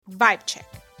Vibe Check,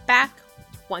 back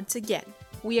once again.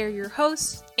 We are your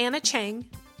hosts, Anna Chang.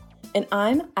 And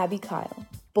I'm Abby Kyle.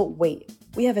 But wait,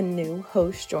 we have a new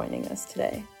host joining us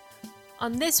today.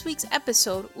 On this week's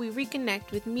episode, we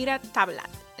reconnect with Mira Tabbalat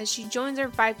as she joins our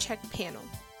Vibe Check panel.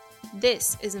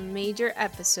 This is a major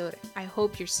episode. I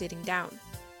hope you're sitting down.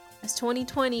 As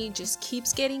 2020 just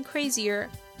keeps getting crazier,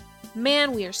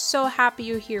 man, we are so happy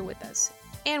you're here with us.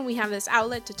 And we have this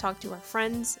outlet to talk to our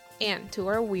friends and to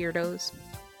our weirdos.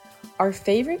 Our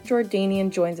favorite Jordanian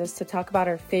joins us to talk about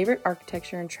our favorite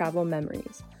architecture and travel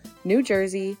memories. New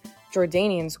Jersey,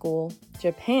 Jordanian school,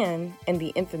 Japan, and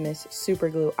the infamous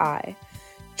Superglue Eye.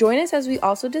 Join us as we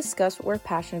also discuss what we're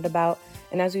passionate about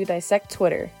and as we dissect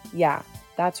Twitter. Yeah,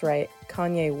 that's right,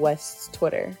 Kanye West's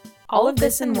Twitter. All of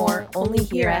this and more only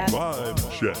here at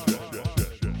Vibe Check.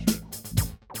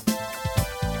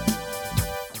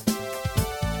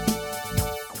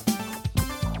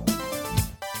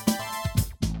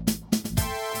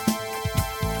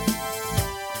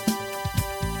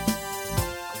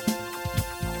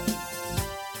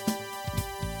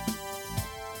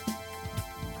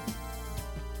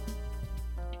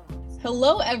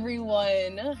 Hello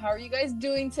everyone, how are you guys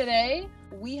doing today?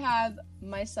 We have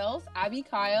myself, Abby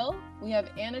Kyle, we have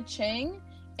Anna Chang,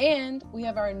 and we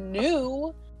have our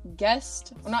new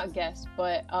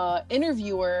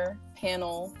interviewer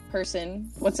panel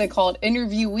person, what's it called?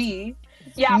 Interviewee,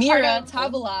 Mira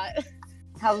Tabbalat.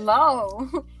 Hello.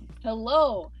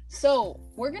 Hello. So,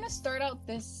 we're gonna start out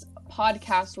this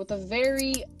podcast with a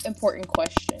very important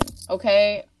question,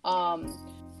 okay?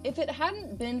 If it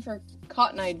hadn't been for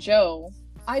Cotton Eye Joe,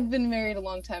 I'd been married a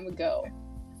long time ago.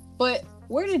 But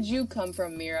where did you come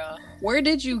from, Mira? Where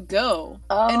did you go?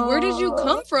 And where did you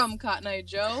come from, Cotton Eye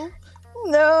Joe?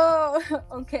 No.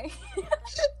 Okay.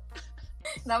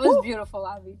 That was beautiful,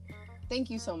 Abby.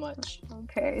 Thank you so much.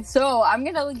 Okay, so I'm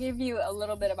gonna give you a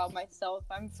little bit about myself.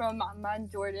 I'm from Amman,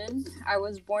 Jordan. I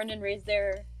was born and raised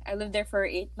there. I lived there for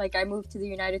I moved to the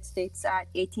United States at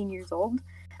 18 years old.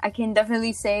 I can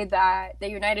definitely say that the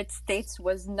United States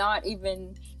was not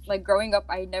even, growing up,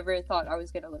 I never thought I was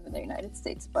going to live in the United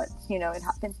States, but, it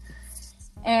happened.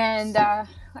 And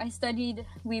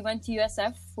we went to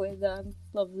USF with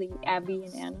lovely Abby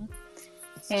and Anna.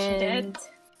 And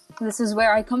this is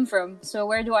where I come from. So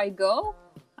where do I go?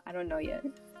 I don't know yet.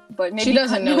 But maybe she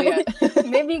doesn't know yet.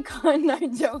 Maybe Cotton Eye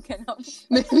Joe can help.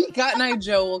 Maybe Cotton Eye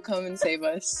Joe will come and save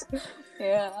us.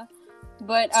 Yeah.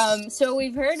 But, so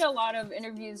we've heard a lot of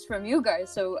interviews from you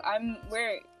guys, so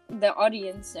we're the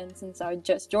audience, and since I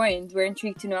just joined, we're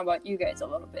intrigued to know about you guys a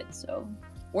little bit, so.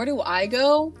 Where do I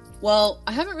go? Well,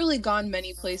 I haven't really gone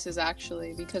many places,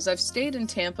 actually, because I've stayed in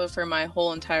Tampa for my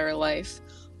whole entire life.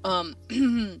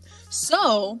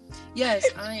 So, yes,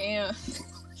 I am.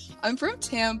 I'm from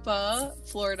Tampa,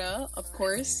 Florida, of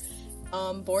course.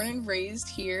 Born and raised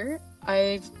here.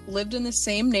 I've lived in the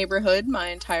same neighborhood my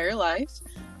entire life.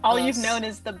 All you've known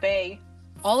is the Bay.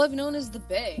 All I've known is the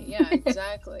Bay. Yeah,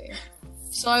 exactly.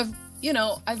 So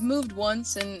I've moved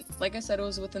once, and like I said, it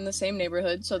was within the same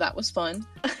neighborhood, so that was fun.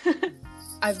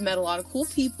 I've met a lot of cool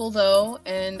people, though,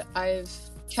 and I've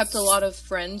kept a lot of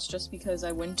friends just because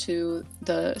I went to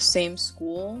the same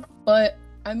school. But,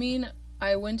 I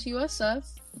went to USF.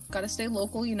 Gotta stay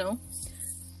local,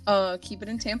 keep it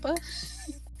in Tampa.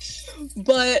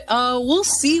 But we'll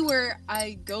see where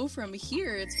I go from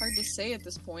here. It's hard to say at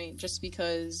this point, just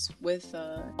because with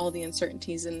all the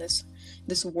uncertainties in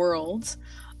this world.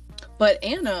 But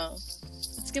Anna,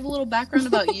 let's give a little background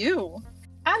about you.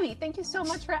 Abby, thank you so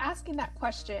much for asking that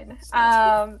question.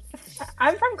 I'm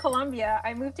from Colombia.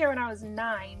 I moved here when I was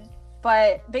 9.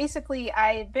 But basically,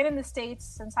 I've been in the States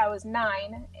since I was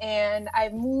 9, and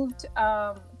I've moved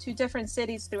to different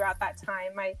cities throughout that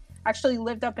time. I actually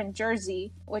lived up in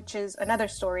Jersey, which is another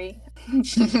story.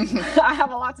 I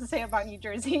have a lot to say about New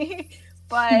Jersey.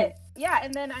 But yeah,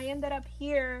 and then I ended up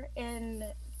here in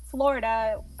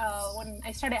Florida when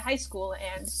I started high school,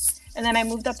 and then I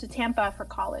moved up to Tampa for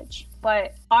college.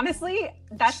 But honestly,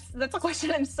 that's a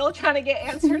question I'm still trying to get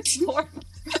answers for.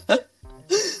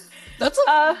 That's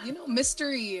a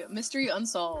mystery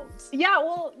unsolved. Yeah,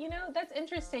 well, that's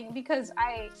interesting because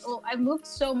I've moved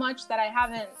so much that I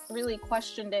haven't really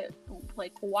questioned it,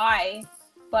 why.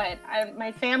 But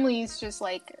my family's just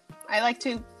I like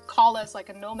to call us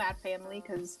a nomad family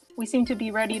because we seem to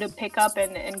be ready to pick up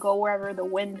and go wherever the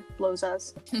wind blows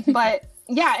us. But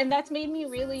yeah, and that's made me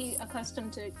really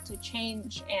accustomed to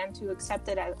change and to accept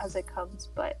it as it comes.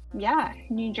 But yeah,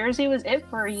 New Jersey was it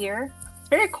for a year. It's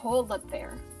very cold up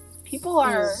there. People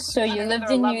are. So you lived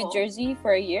in New Jersey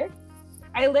for a year?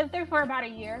 I lived there for about a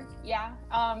year, yeah.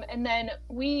 And then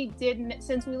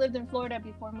since we lived in Florida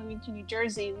before moving to New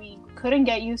Jersey, we couldn't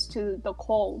get used to the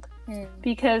cold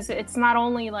because it's not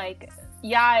only like,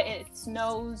 yeah, it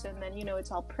snows and then,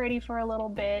 it's all pretty for a little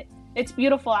bit. It's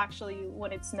beautiful actually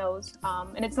when it snows,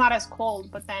 and it's not as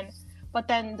cold, but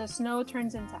then the snow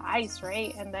turns into ice,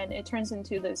 right? And then it turns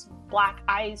into this black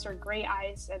ice or gray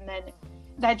ice, and then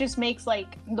that just makes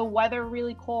like the weather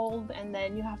really cold, and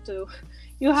then you have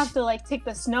to like take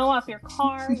the snow off your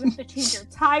car. You have to change your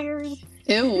tires.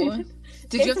 Ew.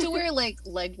 Did you have to wear like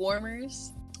leg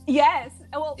warmers? Yes.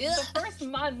 Well, the first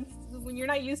month when you're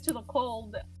not used to the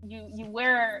cold, you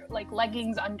wear like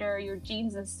leggings under your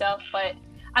jeans and stuff. But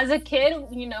as a kid,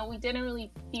 we didn't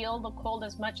really feel the cold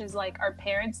as much as like our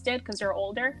parents did because they're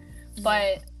older.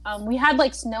 But we had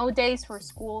like snow days for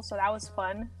school, so that was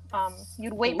fun.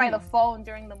 You'd wait by the phone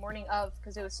during the morning of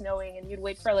because it was snowing, and you'd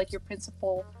wait for like your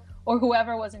principal or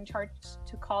whoever was in charge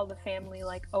to call the family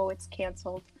like, oh, it's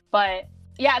canceled. But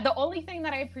yeah, the only thing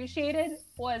that I appreciated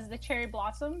was the cherry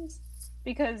blossoms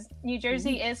because New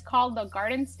Jersey is called the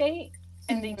Garden State,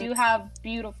 and they do have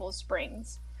beautiful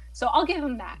springs. So I'll give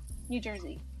them that, New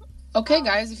Jersey. Okay,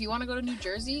 guys, if you want to go to New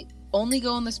Jersey, only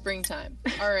go in the springtime.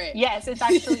 All right. Yes, it's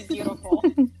actually beautiful.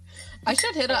 I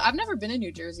should hit I've never been in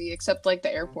New Jersey except like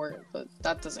the airport, but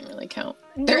that doesn't really count.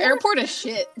 Their airport is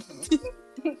shit.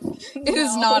 It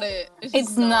is not it.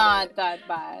 It's not that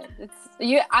bad.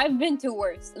 I've been to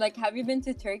worse. Like, have you been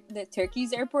to the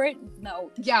Turkey's airport?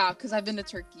 No. Yeah, because I've been to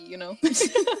Turkey,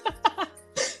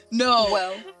 No.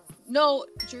 Well. No,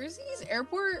 Jersey's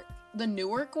airport, the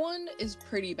Newark one, is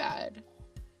pretty bad.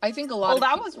 I think a lot of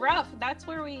that was rough. That's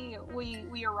where we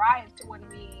arrived when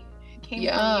we came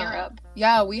from Europe.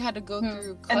 Yeah, we had to go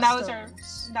through customs. And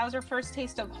that was our first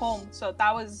taste of home, so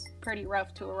that was pretty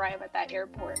rough to arrive at that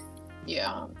airport.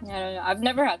 Yeah. I don't know. I've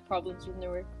never had problems with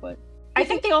Newark, but I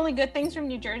think the only good things from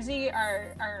New Jersey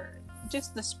are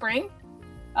just the spring,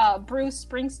 Bruce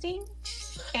Springsteen,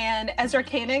 and Ezra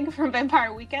Koenig from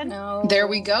Vampire Weekend. No. There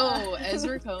we go,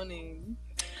 Ezra Koenig.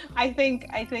 I think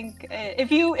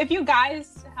if you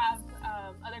guys have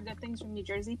other good things from New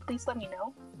Jersey, please let me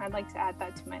know. I'd like to add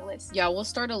that to my list. Yeah, we'll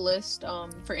start a list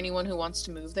for anyone who wants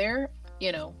to move there.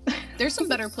 There's some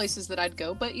better places that I'd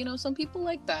go, but some people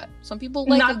like that. Some people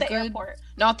like not the airport.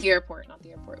 Not the airport.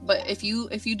 But if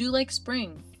you do like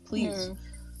spring, please.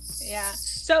 Yeah.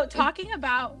 So talking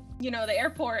about the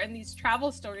airport and these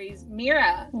travel stories,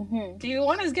 Mira, do you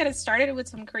want to get us started with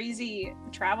some crazy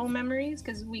travel memories?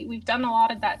 Because we've done a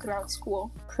lot of that throughout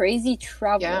school. Crazy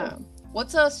travel. Yeah.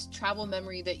 What's a travel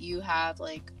memory that you have,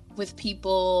 like with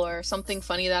people or something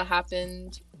funny that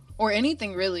happened, or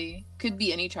anything really? Could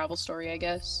be any travel story, I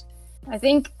guess. I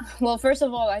think, well, first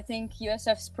of all, I think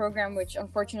USF's program, which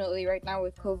unfortunately right now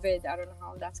with COVID, I don't know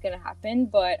how that's going to happen,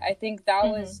 but I think that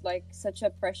was like such a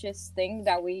precious thing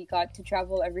that we got to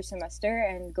travel every semester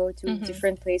and go to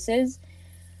different places.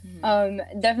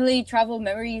 Definitely travel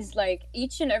memories, like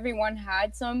each and every one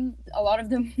had some. A lot of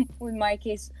them, in my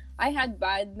case, I had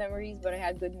bad memories, but I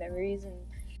had good memories, and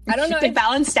I don't know if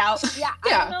balanced out. Yeah, I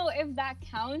don't know if that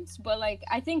counts, but like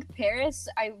I think Paris,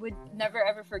 I would never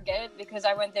ever forget it because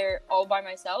I went there all by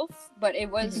myself. But it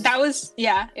was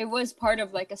it was part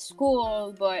of like a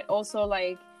school, but also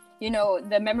like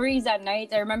the memories at night.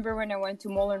 I remember when I went to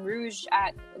Moulin Rouge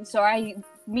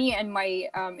me and my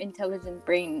intelligent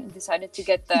brain decided to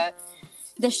get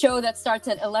the show that starts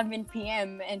at 11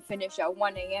 p.m. and finish at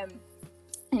 1 a.m.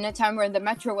 in a time where the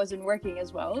metro wasn't working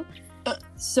as well.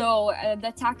 So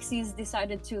the taxis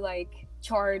decided to like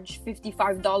charge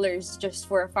 $55 just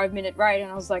for a 5-minute ride,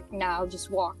 and I was like, nah, I'll just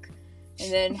walk.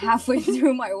 And then halfway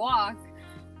through my walk,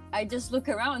 I just look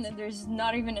around and there's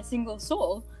not even a single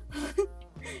soul.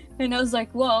 And I was like,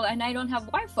 well, and I don't have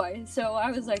Wi-Fi, so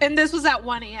I was like, and this was at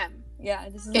 1 a.m. Yeah,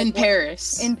 this is like in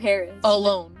Paris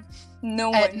alone.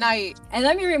 No at one. night. And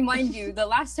let me remind you, the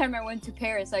last time I went to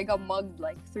Paris, I got mugged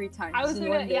like 3 times.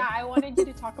 I wanted you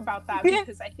to talk about that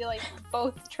because I feel like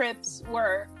both trips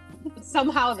were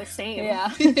somehow the same. Yeah.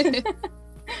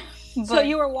 So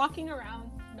you were walking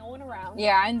around, no one around.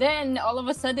 Yeah, and then all of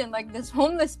a sudden, like this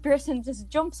homeless person just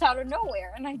jumps out of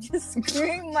nowhere, and I just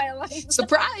scream my life.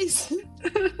 Surprise!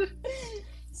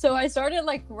 So I started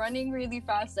like running really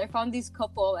fast. I found this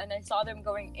couple and I saw them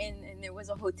going in, and it was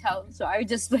a hotel. So I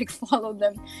just like followed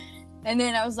them. And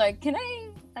then I was like,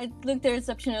 I looked at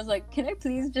reception. I was like, can I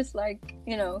please just like,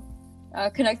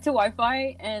 connect to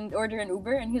Wi-Fi and order an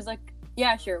Uber? And he was like,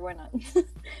 yeah, sure, why not?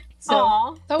 So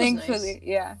aww, that was thankfully, nice.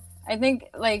 Yeah. I think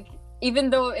like,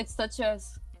 even though it's such a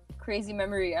crazy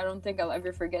memory, I don't think I'll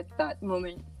ever forget that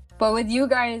moment. But with you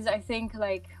guys, I think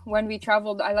like when we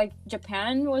traveled, I like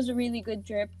Japan was a really good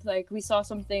trip. Like we saw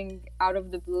something out of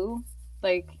the blue.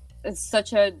 Like it's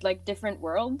such a like different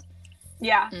world.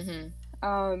 Yeah. And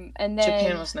then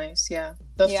Japan was nice. Yeah,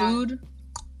 the food.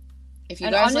 If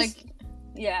you guys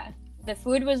yeah, the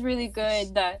food was really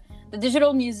good. The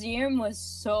digital museum was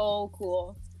so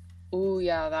cool. Oh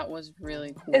yeah, that was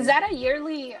really cool. Is that a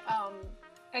yearly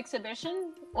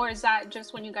exhibition, or is that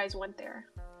just when you guys went there?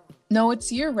 No,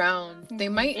 it's year round. They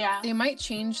might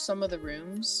change some of the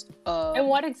rooms. And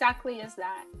what exactly is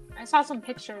that? I saw some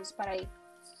pictures, but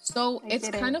it's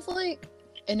didn't. kind of like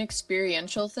an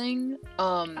experiential thing.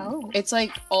 It's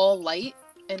like all light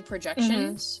and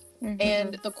projections.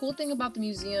 And the cool thing about the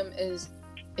museum is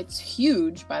it's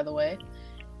huge, by the way,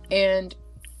 and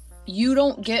you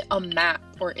don't get a map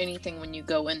or anything when you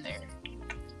go in there.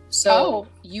 So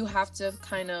you have to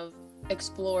kind of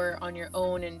explore on your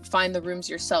own and find the rooms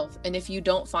yourself. And if you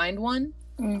don't find one,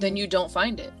 then you don't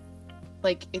find it.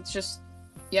 Like it's just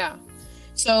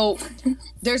So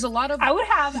there's a lot of I would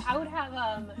have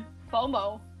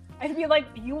FOMO. I'd be like,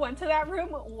 you went to that room?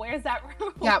 Where's that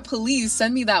room? Yeah, please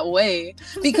send me that way.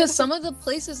 Because some of the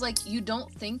places, like, you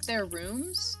don't think they're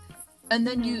rooms, and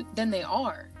then then they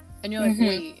are. And you're like,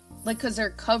 wait. Like, because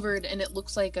they're covered, and it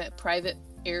looks like a private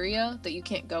area that you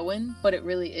can't go in, but it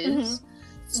really is.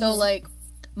 So, like,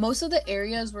 most of the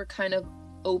areas were kind of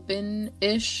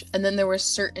open-ish, and then there were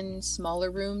certain smaller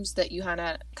rooms that you kind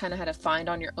of had to find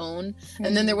on your own.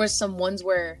 And then there was some ones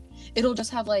where it'll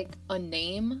just have like a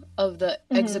name of the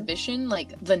exhibition,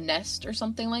 like the Nest or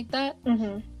something like that,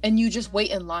 and you just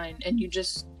wait in line and you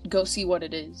just go see what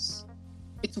it is.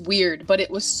 It's weird, but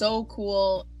it was so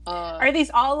cool. Are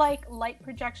these all like light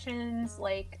projections,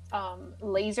 like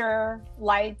laser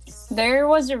lights? There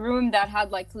was a room that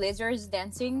had like lasers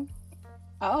dancing.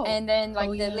 And then like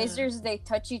the lasers, they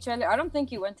touch each other. I don't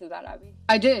think you went to that, Abby.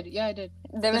 I did. Yeah, I did.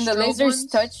 Then when the lasers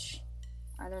touch,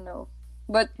 I don't know.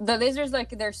 But the lasers,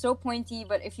 like, they're so pointy,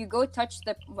 but if you go touch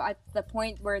at the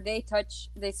point where they touch,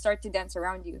 they start to dance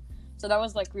around you. So that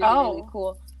was, like, really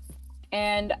cool.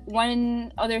 And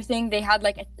one other thing, they had,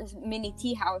 like, a mini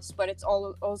tea house, but it's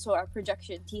also a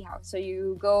projection tea house. So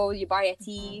you go, you buy a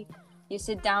tea, you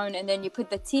sit down, and then you put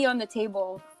the tea on the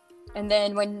table. And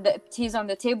then when the tea's on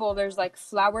the table, there's, like,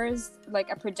 flowers, like,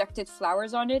 a projected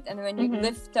flowers on it. And when you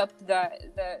lift up the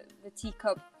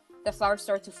teacup, the flowers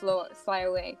start to fly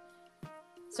away.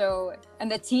 So,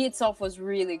 and the tea itself was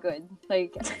really good.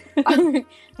 Like,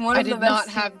 I did not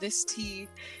have this tea.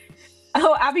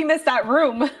 Oh, Abby missed that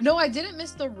room. No, I didn't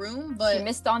miss the room, but she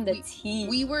missed on the tea.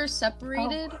 We were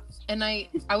separated, and I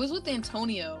was with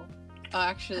Antonio,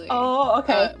 actually. Oh,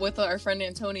 okay. With our friend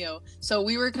Antonio. So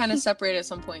we were kind of separated at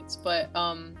some points, but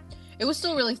it was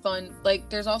still really fun. Like,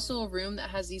 there's also a room that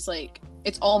has these, like,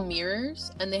 it's all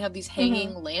mirrors, and they have these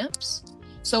hanging lamps.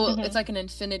 So it's like an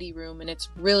infinity room, and it's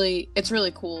really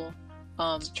cool.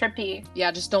 It's trippy.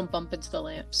 Yeah, just don't bump into the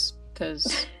lamps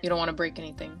because you don't want to break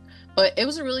anything. But it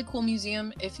was a really cool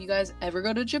museum. If you guys ever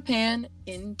go to Japan,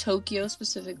 in Tokyo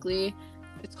specifically,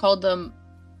 it's called the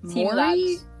Team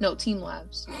Labs. No, Team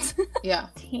Labs. Yeah.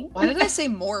 Why did I say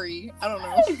Mori? I don't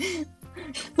know.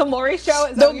 The Mori show?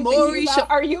 Is the Mori show.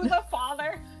 Are you the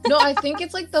father? No, I think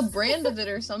it's like the brand of it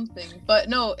or something. But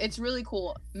no, it's really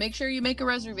cool. Make sure you make a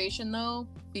reservation though,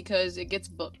 because it gets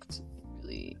booked.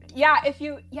 Really. Yeah, if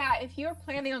you're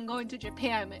planning on going to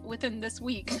Japan within this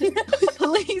week,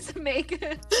 please make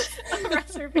a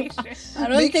reservation.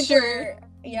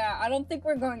 I don't think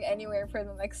we're going anywhere for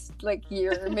the next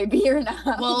year, maybe year and a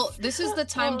half. Well, this is the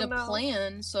time to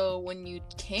plan, so when you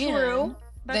can, True.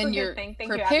 then you're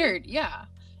prepared.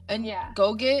 And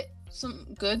go get some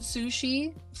good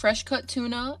sushi, fresh cut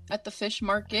tuna at the fish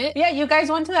market. Yeah, you guys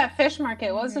went to that fish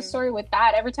market. What was the story with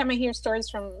that? Every time I hear stories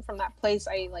from that place,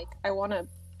 I want to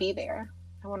be there.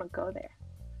 I want to go there.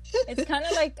 It's kind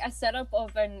of like a setup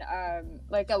of an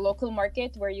a local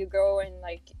market where you go and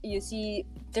you see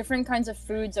different kinds of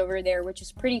foods over there, which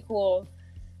is pretty cool.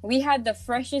 We had the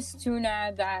freshest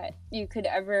tuna that you could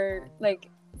ever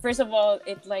First of all,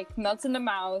 it melts in the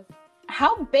mouth.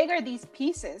 How big are these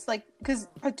pieces? Because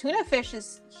a tuna fish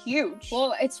is huge.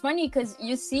 Well, it's funny because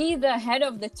you see the head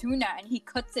of the tuna and he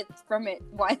cuts it from it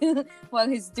while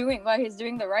he's doing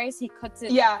the rice. He cuts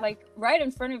it right in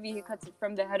front of you. He cuts it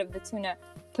from the head of the tuna,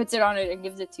 puts it on it, and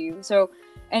gives it to you. So,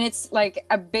 and it's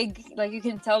a big you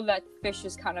can tell that fish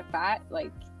is kind of fat.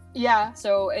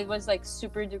 So it was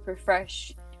super duper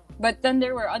fresh. But then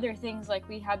there were other things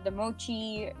we had the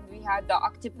mochi, we had the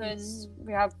octopus,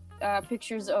 we have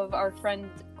pictures of our friend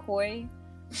Koi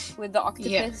with the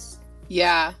octopus.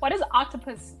 Yeah. What does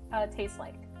octopus taste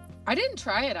like? I didn't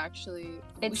try it actually.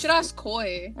 We It's- should ask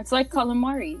Koi. It's like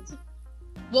calamari.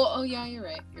 Well, oh yeah, you're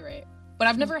right. But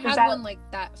I've never had that- one like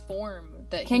that form.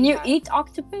 That Can he you had. eat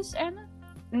octopus, Anna?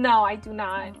 No, I do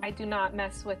not. I do not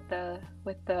mess with the.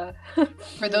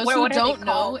 For those What who are they don't know,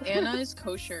 called? Anna is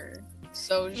kosher,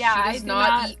 so Yeah, I she does do not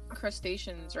not- eat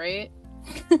crustaceans, right?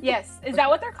 Yes, is that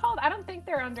what they're called? I don't think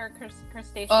they're under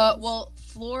crustaceans. Well,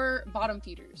 floor bottom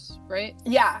feeders, right?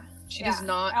 yeah, She does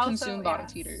not I also- consume bottom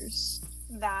yeah. feeders.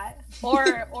 that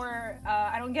or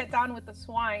I don't get down with the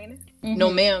swine. No,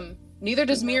 Mhm. ma'am. Neither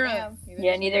does No, Mira. ma'am.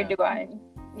 Yeah, does neither Mira. do I.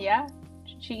 Yeah,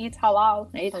 she eats halal.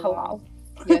 I eat Halal. halal.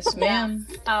 Yes, ma'am.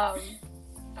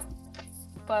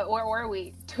 But where were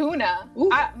we? Tuna. Ooh.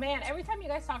 Man, every time you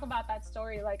guys talk about that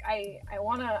story, like I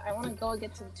wanna go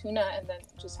get some tuna and then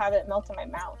just have it melt in my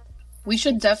mouth. We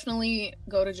should definitely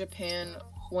go to Japan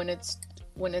when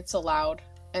it's allowed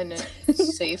and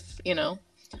it's safe, you know.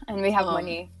 And we have Um,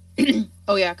 money.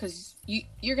 Oh yeah, because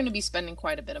you're gonna be spending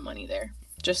quite a bit of money there.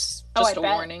 Just Oh, I a bet.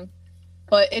 warning.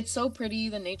 But it's so pretty.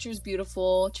 The nature's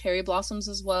beautiful. Cherry blossoms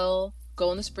as well.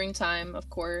 Go in the springtime, of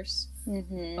course.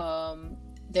 Mm-hmm.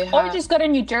 They have. Or just go to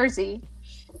New Jersey.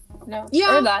 No.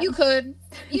 Yeah, or that. you could.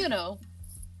 You know,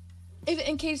 if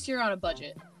in case you're on a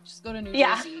budget, just go to New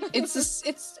Yeah. Jersey.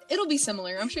 It'll be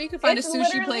similar. I'm sure you could find It's a sushi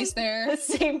literally place there. The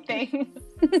same thing.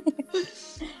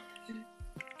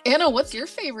 Anna, what's your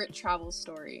favorite travel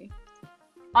story?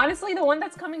 Honestly, the one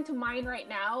that's coming to mind right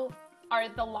now are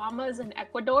the llamas in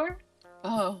Ecuador.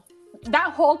 Oh,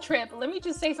 That whole trip, let me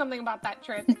just say something about that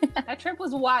trip. That trip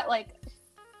was what, like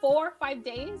 4 or 5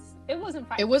 days? It wasn't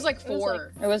 5 it was days. like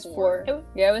 4. It was 4. It-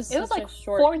 Yeah, it was. It was such like a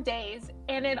short. 4 days,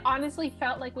 and it honestly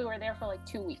felt like we were there for like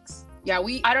 2 weeks. Yeah,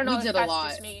 we I don't know we if did that's a lot.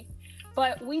 just me,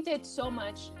 but we did so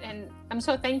much, and I'm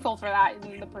so thankful for that.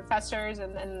 And the professors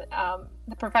and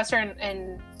the professor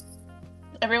and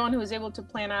everyone who was able to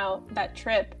plan out that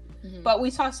trip. Mhm. But we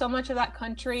saw so much of that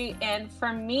country, and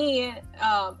for me,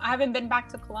 I haven't been back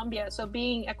to Colombia. So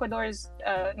being Ecuador's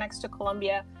next to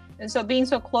Colombia, and so being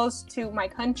so close to my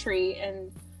country,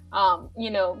 and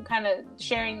kind of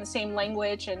sharing the same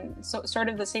language and so sort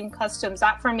of the same customs,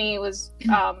 that for me was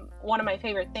one of my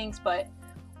favorite things. But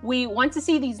we went to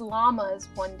see these llamas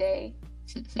one day,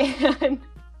 and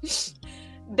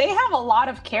they have a lot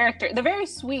of character. They're very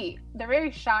sweet. They're very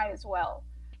shy as well.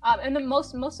 And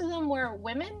most of them were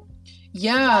women.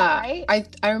 Yeah, right?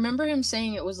 I remember him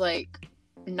saying it was like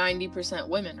 90%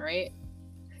 women, right?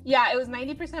 Yeah, it was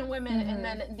 90% women, Mhm. and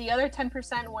then the other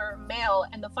 10% were male.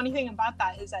 And the funny thing about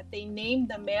that is that they named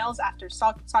the males after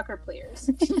soccer players.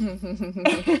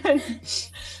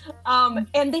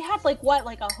 And they had like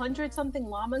 100-something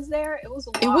llamas there. It was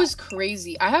a lot. It was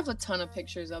crazy. I have a ton of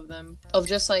pictures of them, of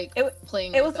just like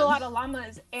playing. It with was a them. lot of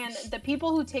llamas, and the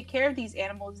people who take care of these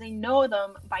animals, they know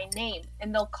them by name,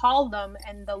 and they'll call them,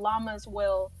 and the llamas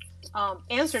will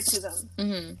answer to them.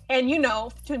 Mhm.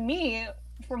 And to me,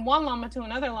 from one llama to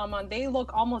another llama, they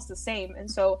look almost the same, and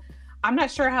so I'm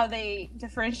not sure how they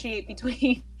differentiate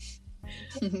between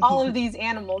all of these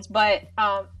animals. But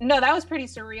no, that was pretty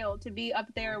surreal to be up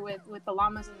there with the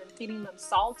llamas and then feeding them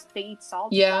salt. They eat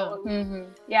salt. Yeah.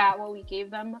 What we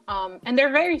gave them. And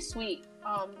they're very sweet,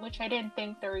 which I didn't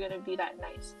think they were gonna be that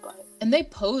nice, but And they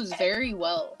pose very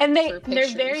well. and for they're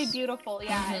very pictures. beautiful.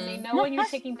 Yeah, and they Mhm. know when you're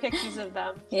taking pictures of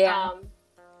them. Yeah.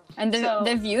 And So-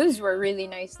 the views were really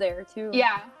nice there too.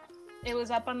 Yeah. It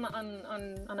was up on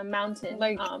a mountain.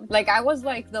 Like I was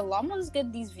like, the llamas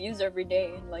get these views every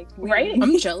day, and like Right?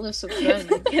 I'm jealous of them.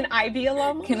 Can I be a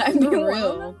llama? Can I be For a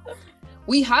real. llama?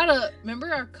 We had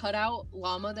remember our cutout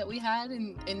llama that we had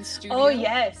in studio? Oh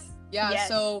yes. Yeah, Yes.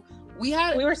 so we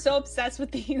had We were so obsessed with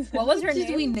these. What was her what did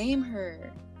name? we name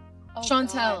her? Oh,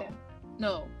 Chantel. God.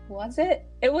 No. Was it?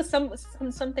 It was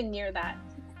something near that.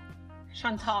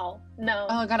 Chantal. No.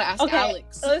 Oh, I gotta ask Okay.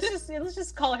 Alex. let's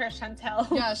just call her Chantel.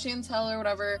 Yeah, Chantel or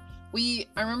whatever. I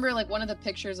remember like one of the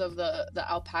pictures of the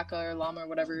alpaca or llama or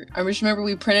whatever. I just remember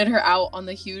we printed her out on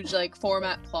the huge like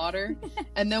format plotter,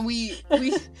 and then we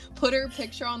put her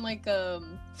picture on like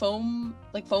foam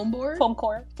board, Foam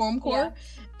core. foam core,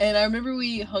 and I remember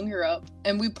we hung her up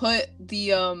and we put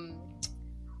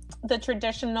The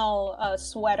traditional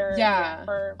sweater. Yeah.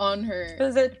 For, on her.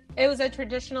 it was a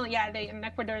traditional. Yeah, they in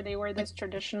Ecuador they wear this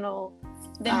traditional.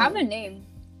 They have a name.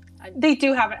 They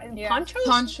do have it. Yeah. Ponchos.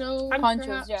 Poncho, Ponchos,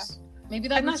 perhaps? yeah. Maybe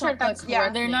that's I'm not sure if that's- the yeah,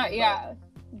 correct They're name, not.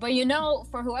 but- Yeah. But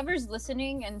for whoever's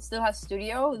listening and still has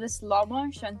studio, this llama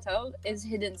Chantel is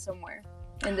hidden somewhere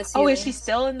in the Oh, ceiling. is she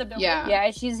still in the building? Yeah.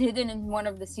 Yeah, she's hidden in one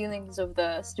of the ceilings of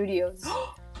the studios.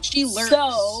 She lurks.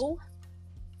 So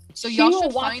So She y'all will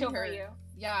should watch find over her. you.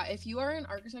 Yeah, if you are in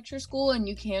architecture school and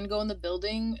you can go in the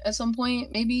building at some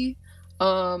point, maybe,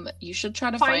 You should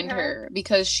try to find her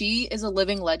because she is a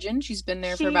living legend. She's been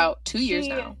there for about 2 years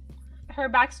now. Her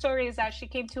backstory is that she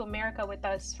came to America with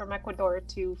us from Ecuador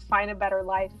to find a better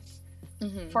life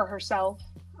for herself.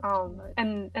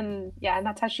 And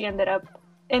that's how she ended up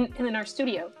in our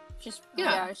studio.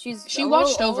 She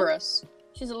watched over us.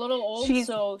 She's a little old,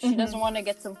 so she doesn't want to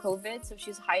get some COVID, so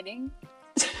she's hiding.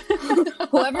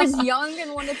 Whoever's young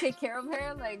and want to take care of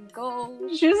her, like, go.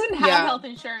 She doesn't have health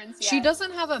insurance yet. She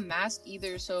doesn't have a mask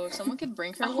either, so if someone could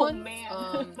bring her one,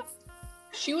 man.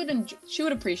 She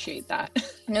would appreciate that.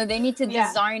 No, they need to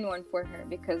design one for her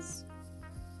because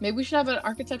maybe we should have an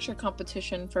architecture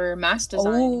competition for mask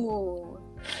design. Oh,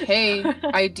 hey,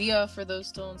 idea for those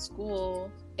still in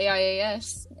school.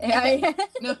 AIAS.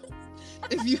 No,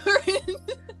 if you're in.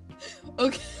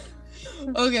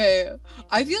 Okay.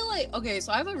 I feel like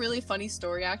so I have a really funny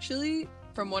story actually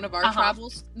from one of our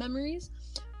travel memories.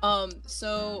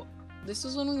 So this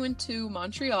was when we went to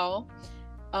Montreal.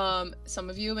 Some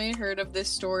of you may have heard of this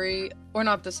story, or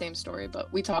not the same story,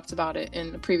 but we talked about it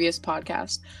in a previous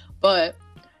podcast. But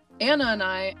Anna and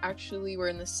I actually were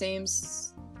in the same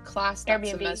class that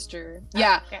semester.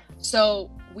 Yeah.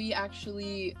 So we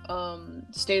actually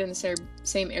stayed in the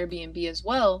same Airbnb as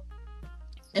well.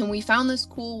 And we found this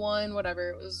cool one,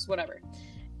 whatever.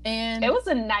 And it was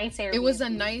a nice Airbnb. It was a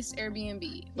nice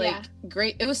Airbnb.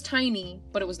 Great. It was tiny,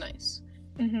 but it was nice.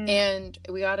 And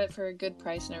we got it for a good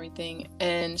price and everything.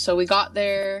 And so we got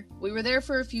there. We were there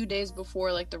for a few days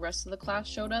before like the rest of the class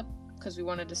showed up because we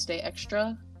wanted to stay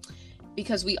extra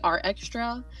because we are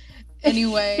extra.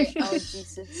 Anyway, oh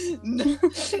Jesus.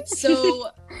 So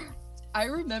I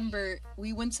remember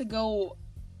we went to go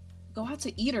out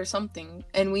to eat or something,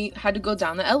 and we had to go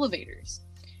down the elevators.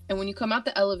 And when you come out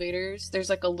the elevators, there's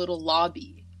like a little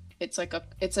lobby. It's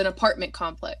an apartment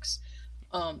complex.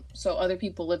 So other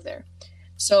people live there.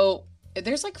 So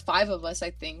there's like 5 of us,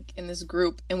 I think, in this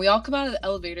group, and we all come out of the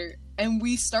elevator and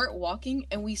we start walking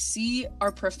and we see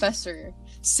our professor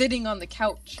sitting on the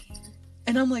couch.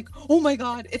 And I'm like, oh my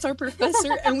god, it's our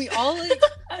professor. And we all like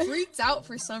freaked out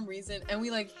for some reason, and we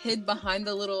like hid behind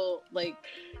the little like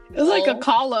it was like a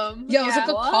column. Yeah, it was like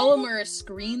a column or a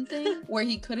screen thing where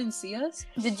he couldn't see us.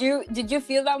 Did you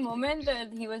feel that moment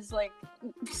that he was like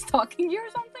stalking you or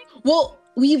something? Well,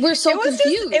 we were so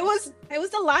confused. It was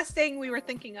the last thing we were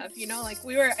thinking of, you know, like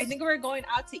I think we were going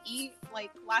out to eat,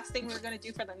 like last thing we were gonna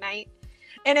do for the night.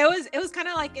 And it was kind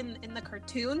of like in the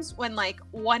cartoons when like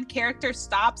one character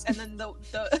stops and then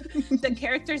the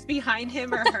characters behind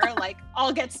him or her like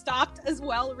all get stopped as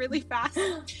well really fast.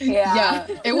 Yeah.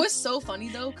 It was so funny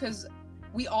though because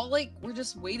we all like were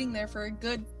just waiting there for a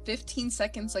good 15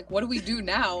 seconds. Like, what do we do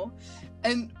now?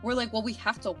 And we're like, well, we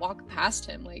have to walk past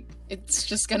him. Like, it's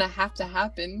just gonna have to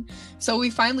happen. So we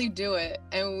finally do it,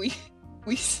 and we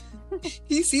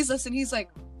he sees us and he's like,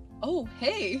 oh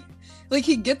hey. Like,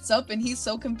 he gets up and he's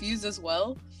so confused as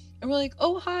well. And we're like,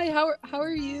 oh, hi, how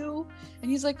are you?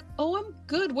 And he's like, oh, I'm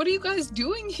good. What are you guys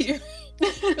doing here?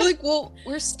 We're like, well,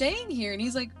 we're staying here. And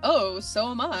he's like, oh,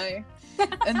 so am I.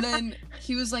 And then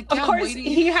he was like, yeah, of course, I'm waiting.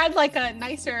 He had like a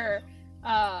nicer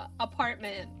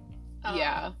apartment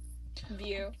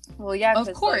view. Well, yeah,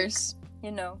 of course. Like,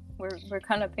 you know, we're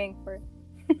kind of paying for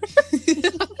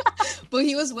it. But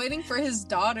he was waiting for his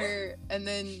daughter, and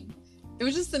then it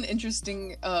was just an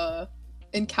interesting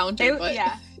encounter.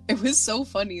 It was so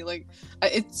funny. Like,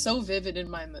 it's so vivid in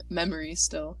my memory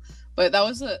still. But that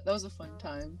was a fun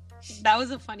time. That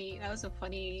was a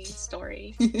funny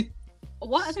story.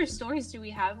 What other stories do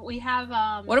we have? We have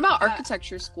what about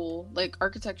architecture school? Like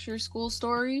architecture school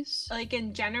stories? Like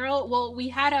in general? Well, we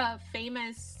had a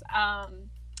famous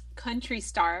country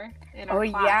star in our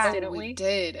class, didn't we? We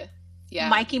did. Yeah.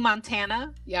 Mikey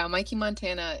Montana. Yeah, Mikey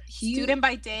Montana. Student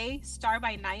by day, star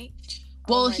by night.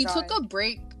 Well, he took a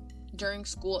break during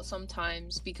school at some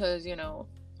times because, you know,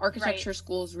 architecture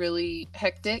school is really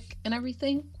hectic and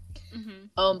everything.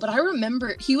 Mm-hmm. But I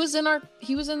remember he was in our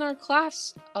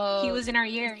class. He was in our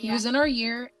year. He was in our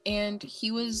year, and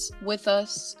he was with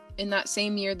us in that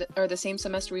same year or the same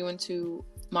semester we went to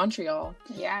Montreal.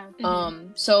 Yeah. Mm-hmm.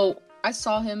 So I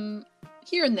saw him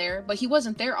here and there, but he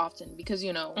wasn't there often because,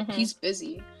 you know, he's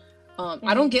busy.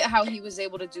 I don't get how he was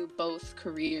able to do both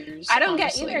careers. I don't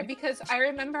get either, because I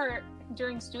remember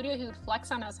during studio he would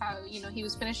flex on us how, you know, he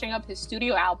was finishing up his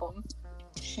studio album.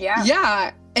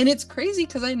 Yeah, and it's crazy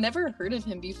because I never heard of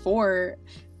him before,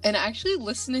 and I actually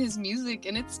listen to his music,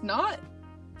 and it's not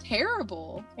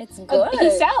terrible. It's good.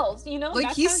 He sells, you know, like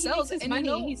that's he how sells he makes his and money.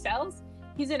 you know, he sells.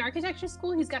 He's in architecture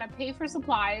school. He's got to pay for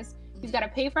supplies. He's got to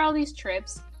pay for all these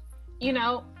trips. You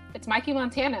know, it's Mikey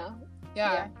Montana.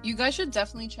 Yeah, you guys should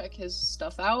definitely check his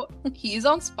stuff out. He is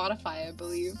on Spotify, I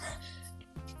believe.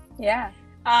 Yeah.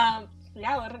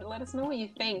 Yeah, let us know what you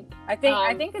think. I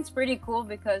think it's pretty cool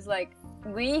because like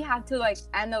we had to like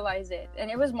analyze it, and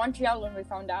it was Montreal when we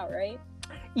found out, right?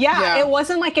 Yeah, it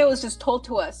wasn't like it was just told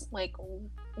to us. Like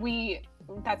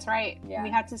that's right. Yeah. We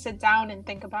had to sit down and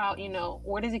think about,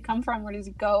 where does he come from? Where does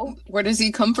he go? Where does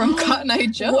he come from? Cotton Eye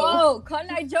Joe. Whoa,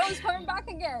 Cotton Eye Joe's coming back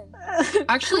again.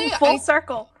 Actually, full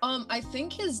circle. I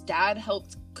think his dad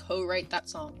helped co-write that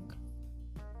song.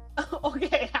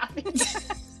 Okay, happy.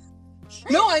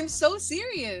 No, I'm so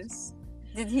serious.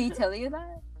 Did he tell you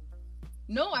that?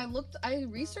 No, I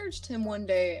researched him one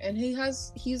day, and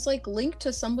he's like linked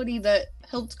to somebody that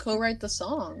helped co-write the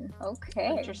song.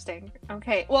 Okay. Interesting.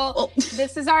 Okay. Well,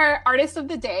 this is our artist of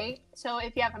the day. So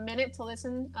if you have a minute to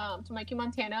listen to Mikey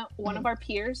Montana, one of our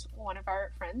peers, one of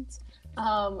our friends,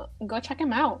 go check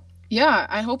him out. Yeah,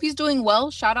 I hope he's doing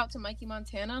well. Shout out to Mikey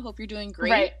Montana. Hope you're doing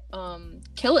great. Right.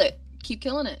 Kill it. Keep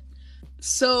killing it.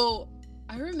 So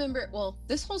I remember,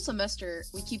 this whole semester,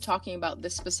 we keep talking about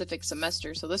this specific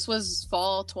semester. So this was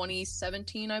fall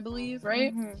 2017, I believe,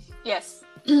 right? Mm-hmm. Yes.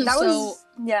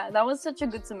 That was such a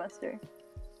good semester.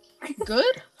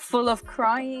 Good? Full of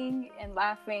crying and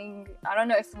laughing. I don't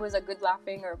know if it was a good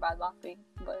laughing or a bad laughing,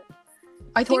 but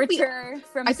I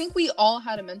think we all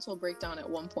had a mental breakdown at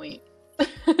one point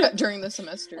during the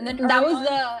semester. And then that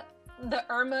was the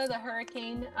Irma, the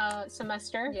hurricane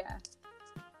semester. Yeah.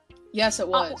 Yes, it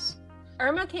was.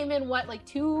 Irma came in like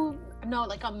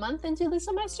a month into the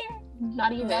semester?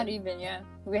 Not even, yeah.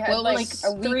 We had a week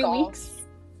 3 off. weeks.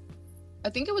 I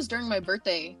think it was during my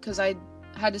birthday because I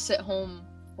had to sit home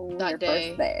that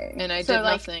day and I did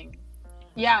nothing.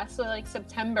 Yeah, so like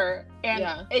September,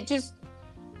 and it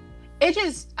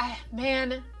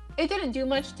didn't do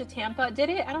much to Tampa, did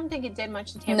it? I don't think it did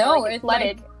much to Tampa. No, it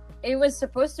flooded. It was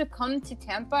supposed to come to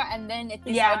Tampa, and then it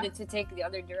decided to take the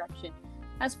other direction.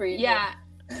 That's pretty good. Yeah.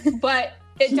 But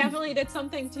it definitely did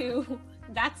something to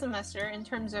that semester in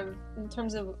terms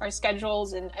of our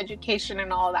schedules and education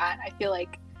and all that. I feel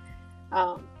like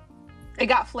it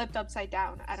got flipped upside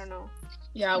down. I don't know.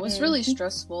 Yeah, it was really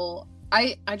stressful.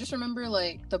 I just remember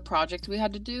like the project we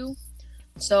had to do.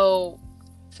 So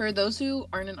for those who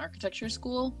aren't in architecture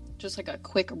school, just like a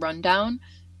quick rundown,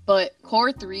 but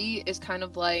Core 3 is kind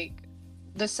of like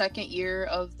the second year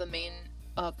of the main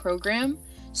program.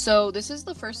 So this is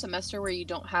the first semester where you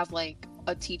don't have like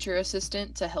a teacher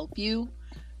assistant to help you.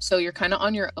 So you're kind of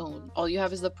on your own. All you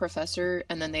have is the professor,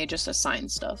 and then they just assign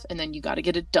stuff, and then you got to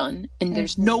get it done. And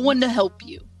there's no one to help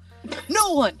you.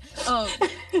 No one.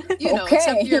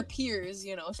 Except your peers,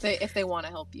 if they want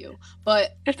to help you.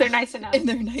 But if they're nice enough.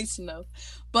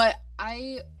 But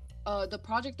the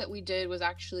project that we did was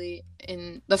actually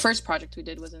the first project we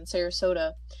did was in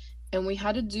Sarasota, and we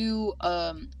had to do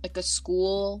like a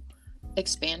school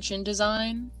expansion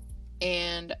design,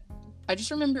 and I just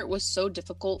remember it was so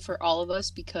difficult for all of us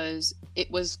because it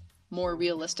was more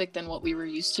realistic than what we were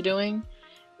used to doing.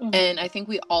 And I think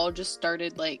we all just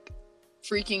started like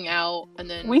freaking out, and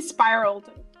then we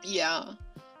spiraled. Yeah,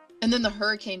 and then the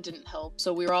hurricane didn't help,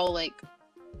 so we were all like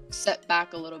set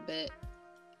back a little bit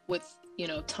with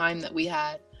time that we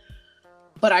had.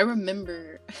 But I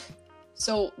remember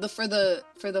so for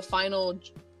the final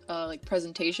like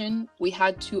presentation, we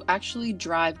had to actually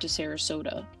drive to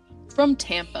Sarasota from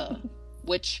Tampa,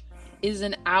 which is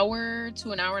an hour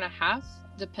to an hour and a half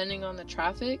depending on the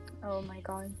traffic. Oh my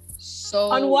god. So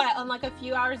on what? On like a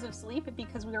few hours of sleep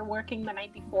because we were working the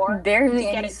night before. Barely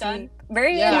to get any it sleep. done.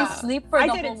 Barely any sleep for the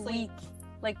whole week.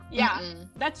 Like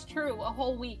that's true. A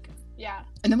whole week. Yeah.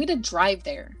 And then we had to drive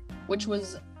there, which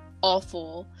was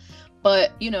awful.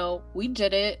 But we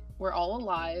did it. We're all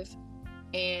alive.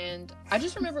 And I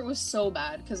just remember it was so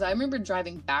bad because I remember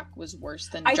driving back was worse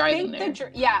than driving there.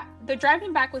 The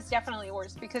driving back was definitely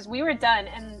worse because we were done,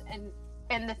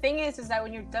 and the thing is that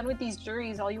when you're done with these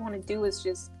juries, all you want to do is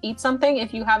just eat something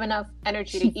if you have enough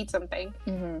energy to eat something,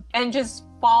 and just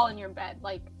fall in your bed,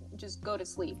 like just go to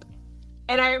sleep.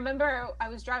 And I remember I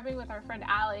was driving with our friend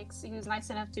Alex. He was nice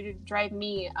enough to drive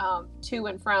me to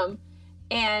and from,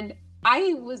 and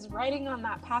I was riding on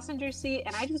that passenger seat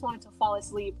and I just wanted to fall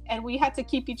asleep, and we had to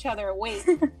keep each other awake.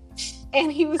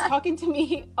 And he was talking to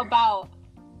me about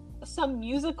some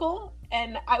musical,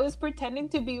 and I was pretending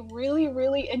to be really,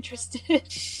 really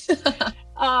interested.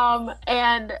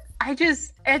 And I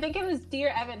think it was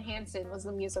Dear Evan Hansen was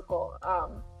the musical.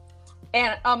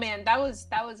 And oh man, that was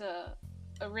a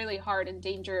really hard and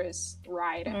dangerous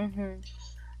ride.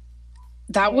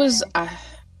 That was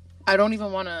I don't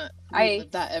even want to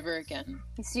relive that ever again.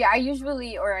 See, I used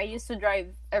to drive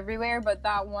everywhere, but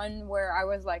that one where I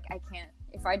was like, I can't.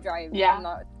 If I drive,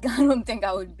 I don't think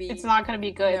I would be. It's not going to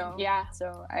be good. No. Yeah.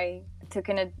 So I took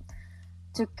in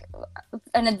took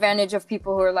an advantage of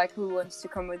people who are like, who wants to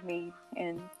come with me?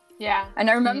 And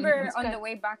I remember on the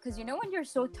way back, because you know when you're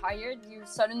so tired, you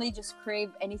suddenly just crave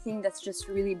anything that's just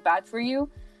really bad for you.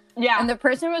 Yeah. And the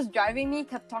person who was driving me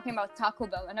kept talking about Taco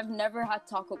Bell, and I've never had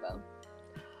Taco Bell.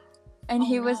 And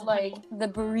he was like, the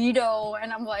burrito,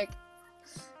 and I'm like,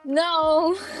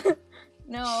 no.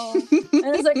 No. And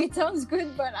I was like, it sounds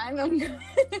good, but I'm hungry.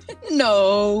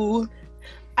 No.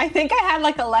 I think I had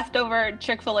like a leftover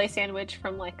Chick-fil-A sandwich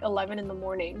from like 11 in the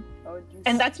morning.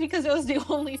 And that's because it was the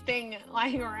only thing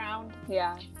lying around.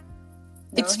 Yeah.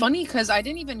 It's funny because I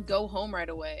didn't even go home right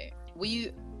away.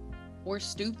 We were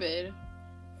stupid.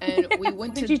 And we went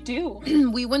What did you do?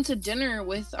 We went to dinner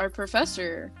with our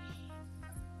professor.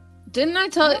 Didn't I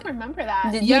tell you? I don't remember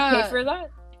that. Did you pay for that?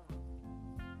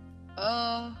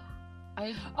 Oh,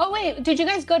 wait. Did you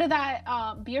guys go to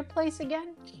that beer place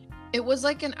again? It was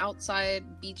like an outside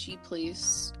beachy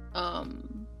place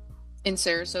in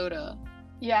Sarasota.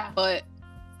 Yeah. But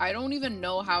I don't even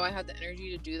know how I had the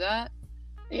energy to do that.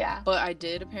 Yeah. But I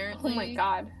did, apparently. Oh my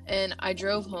God. And I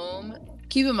drove home.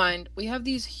 Keep in mind, we have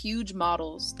these huge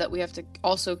models that we have to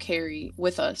also carry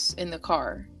with us in the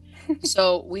car.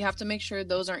 So we have to make sure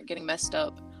those aren't getting messed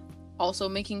up. Also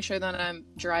making sure that I'm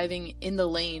driving in the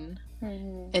lane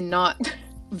and not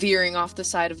veering off the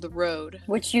side of the road.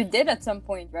 Which you did at some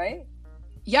point, right?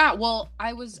 Yeah, well,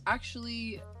 I was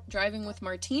actually driving with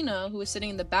Martina, who was sitting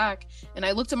in the back, and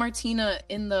I looked at Martina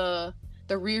in the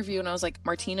rear view, and I was like,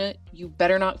 Martina, you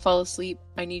better not fall asleep.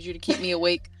 I need you to keep me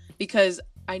awake because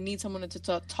I need someone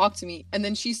to talk to me. And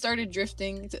then she started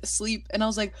drifting to sleep, and I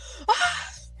was like, ah!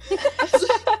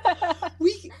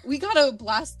 we gotta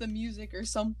blast the music or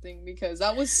something because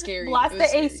that was scary. Blast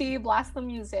the AC, blast the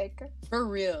music. For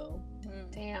real.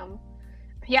 Damn.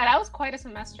 Yeah, that was quite a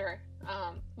semester.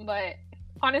 But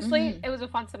honestly, it was a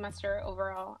fun semester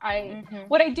overall.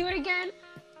 Would I do it again?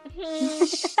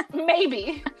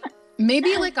 Maybe.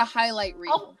 Maybe like a highlight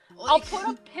reel. I'll put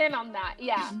a pin on that.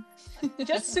 Yeah.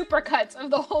 Just supercuts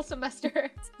of the whole semester.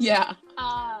 Yeah.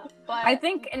 But I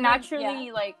think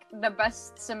naturally, like, the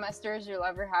best semesters you'll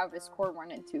ever have is core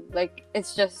 1 and 2. Like,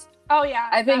 it's just... Oh, yeah.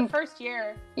 I think first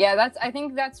year. Yeah, I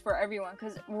think that's for everyone.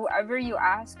 Because whoever you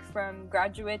ask from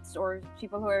graduates or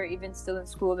people who are even still in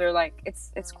school, they're like,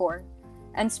 it's core.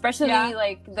 And especially,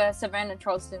 like, the Savannah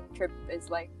Charleston trip is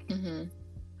like... Mm-hmm.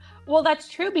 Well, that's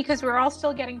true because we're all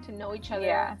still getting to know each other.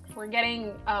 Yeah. We're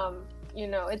getting, I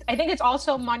think it's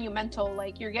also monumental.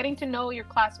 Like, you're getting to know your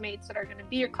classmates that are going to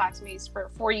be your classmates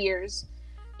for 4 years.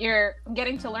 You're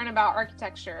getting to learn about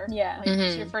architecture. Yeah. Like,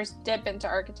 it's your first dip into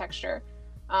architecture.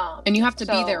 And you have to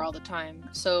be there all the time.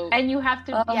 So. And you have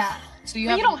to, So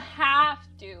you don't have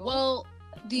to. Well,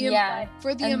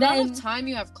 for the amount of time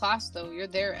you have class, though, you're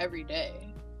there every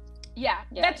day. Yeah,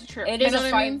 that's true. It is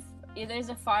It is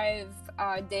a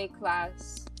 5-day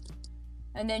class,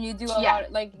 and then you do a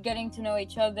lot, like getting to know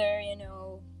each other,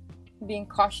 being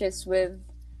cautious with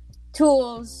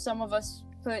tools. Some of us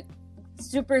put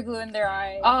super glue in their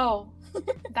eye. Oh,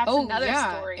 that's another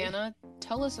story. Anna,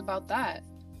 tell us about that.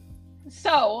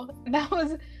 So that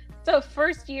was the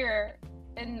first year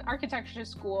in architecture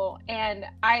school, and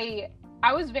I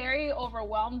was very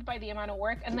overwhelmed by the amount of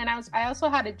work, and then I also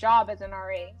had a job as an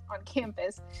RA on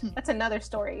campus. That's another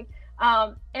story.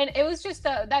 And it was just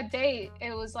that day,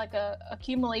 it was like a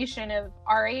accumulation of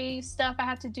RA stuff I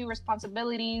had to do,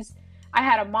 responsibilities. I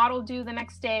had a model due the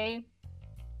next day.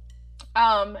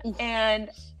 And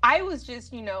I was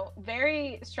just,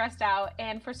 very stressed out.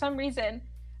 And for some reason,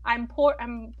 I'm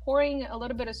pouring a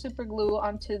little bit of super glue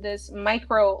onto this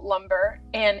micro lumber,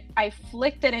 and I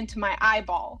flicked it into my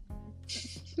eyeball.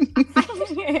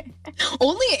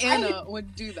 Only Anna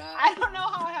would do that. I don't know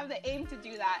how I have the aim to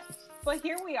do that, but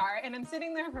here we are, and I'm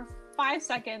sitting there for 5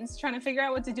 seconds trying to figure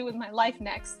out what to do with my life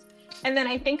next. And then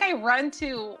I think I run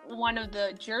to one of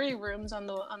the jury rooms on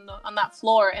that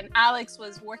floor, and Alex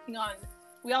was working on.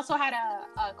 We also had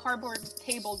a cardboard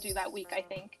table due that week, I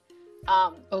think.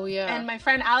 And my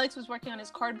friend Alex was working on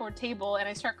his cardboard table, and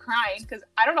I start crying because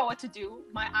I don't know what to do.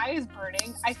 My eye is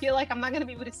burning. I feel like I'm not going to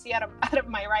be able to see out of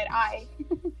my right eye.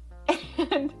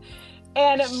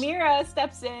 and Mira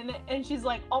steps in, and she's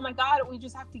like, oh my God, we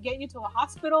just have to get you to a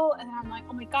hospital. And I'm like,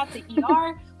 oh my God, the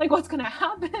ER? Like, what's going to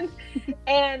happen?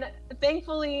 And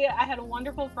thankfully, I had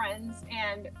wonderful friends,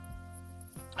 and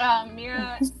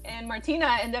Mira and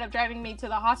Martina ended up driving me to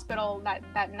the hospital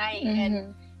that night.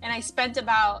 And I spent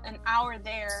about an hour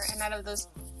there, and out of those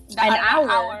an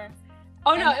hour.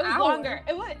 Oh no, it was longer.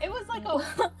 It was like a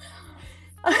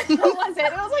what was it?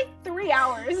 It was like 3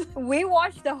 hours. We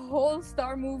watched the whole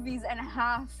Star movies and a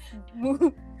half.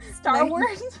 Star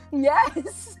Wars?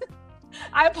 Yes.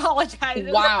 I apologize.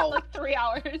 It Wow. was like 3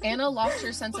 hours. Anna lost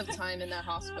her sense of time in that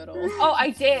hospital. Oh, I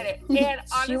did. And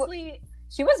honestly,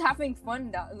 she was having fun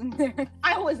down there.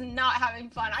 I was not having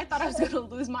fun. I thought I was going to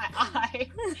lose my eye.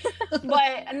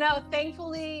 But no,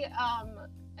 thankfully,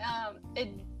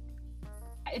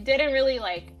 it didn't really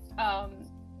like,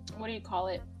 what do you call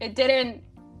it? It didn't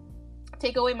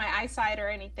take away my eyesight or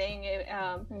anything.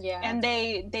 And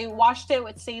they washed it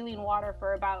with saline water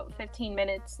for about 15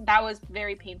 minutes. That was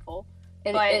very painful.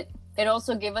 It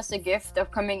also gave us a gift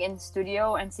of coming in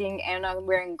studio and seeing Anna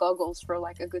wearing goggles for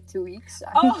like a good 2 weeks.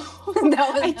 Oh,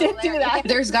 I did do that.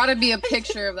 There's got to be a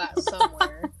picture of that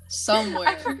somewhere.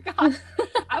 I forgot.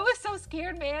 I was so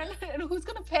scared, man. And who's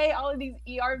gonna pay all of these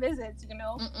ER visits? You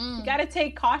know, you gotta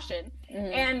take caution.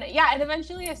 And and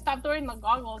eventually I stopped wearing the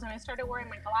goggles and I started wearing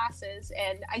my glasses.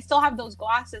 And I still have those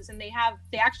glasses, and they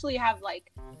actually have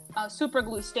like super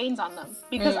glue stains on them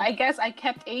because I guess I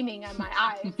kept aiming at my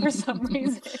eye for some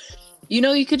reason. You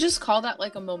know, you could just call that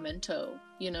like a memento.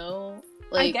 You know,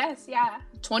 like I guess, yeah.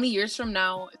 20 years from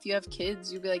now, if you have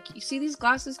kids, you'll be like, you see these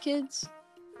glasses, kids?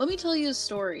 Let me tell you a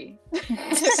story.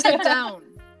 Sit down,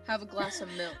 have a glass of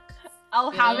milk.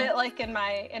 I'll have it like in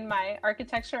my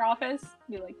architecture office.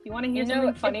 Be like, you want to hear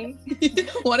something funny?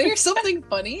 Want to hear something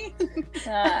funny?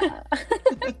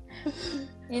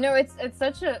 You know, it's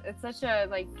such a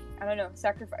like, I don't know,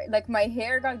 sacrifice. Like my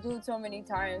hair got glued so many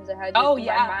times. I had it in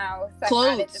my mouth.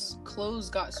 Clothes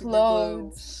got super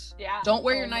glued. Yeah. Don't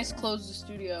wear your nice clothes to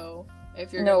studio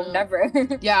if you're never.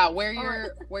 Yeah, wear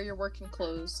your working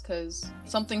clothes because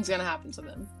something's gonna happen to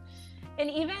them. And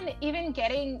even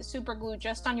getting super glue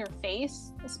just on your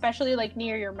face, especially like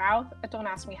near your mouth. Don't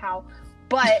ask me how,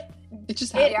 but it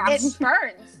just happens. It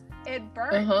burns. It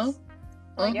burns.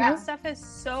 Like that stuff is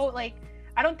so like.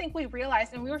 I don't think we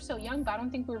realized, and we were so young, but I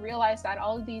don't think we realized that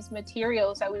all of these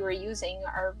materials that we were using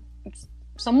are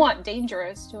somewhat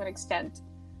dangerous to an extent.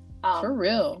 For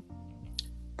real.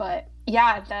 But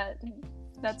yeah,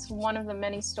 that's one of the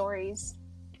many stories.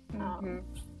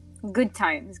 Good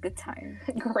times.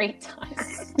 Great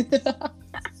times.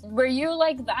 Were you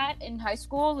like that in high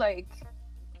school, like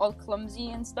all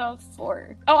clumsy and stuff,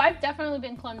 or? Oh, I've definitely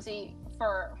been clumsy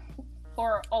for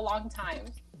a long time.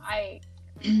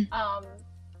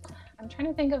 I'm trying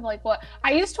to think of like what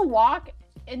I used to walk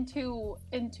into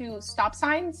stop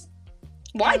signs.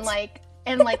 What?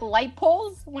 And like light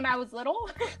poles when I was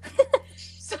little.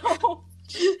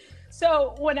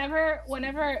 So whenever,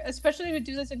 especially we would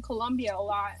do this in Colombia a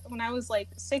lot. When I was like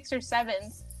 6 or 7,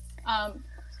 I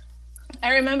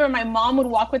remember my mom would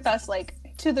walk with us like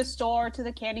to the store, to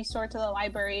the candy store, to the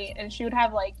library, and she would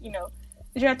have like, you know,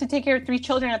 you have to take care of 3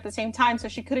 children at the same time, so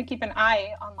she couldn't keep an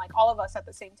eye on like all of us at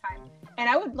the same time. And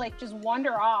I would like just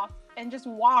wander off and just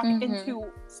walk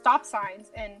into stop signs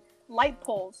and light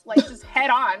poles, like just head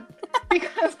on,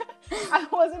 because I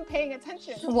wasn't paying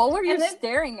attention. What were you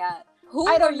staring at? Who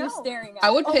were you staring at? I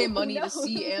would pay money to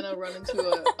see Anna run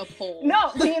into a pole.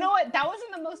 No, but you know what? That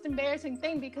wasn't the most embarrassing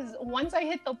thing, because once I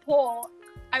hit the pole,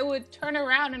 I would turn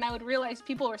around and I would realize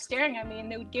people were staring at me, and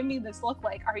they would give me this look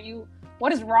like,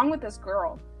 what is wrong with this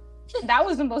girl? That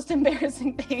was the most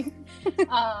embarrassing thing.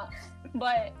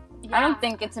 But yeah. I don't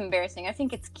think it's embarrassing. I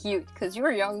think it's cute because you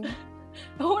were young.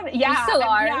 Yeah, you still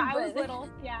are. Yeah, I was little.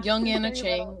 Yeah, young Anna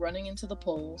Chang running into the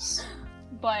poles.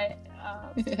 But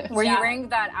were you wearing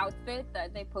that outfit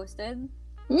that they posted?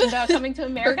 The Coming to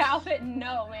America outfit?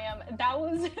 No, ma'am. That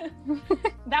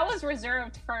was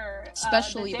reserved for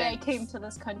special the events. day I came to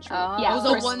this country. Yeah, it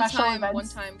was a one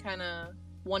time kind of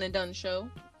one and done show.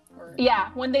 Yeah,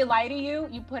 when they lie to you,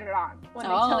 you put it on. When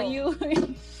they tell you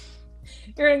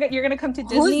you're gonna come to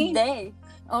Disney. Who's they?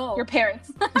 Oh, your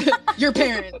parents. Your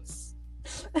parents.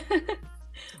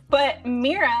 But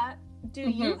Mira, do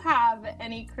you have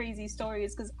any crazy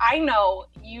stories? Because I know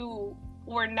you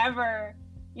were never,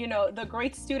 the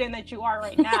great student that you are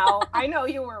right now. I know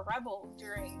you were a rebel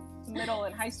during middle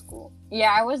and high school.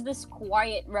 Yeah, I was this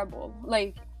quiet rebel.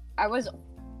 Like, I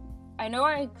know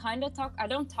I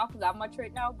don't talk that much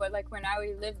right now, but like when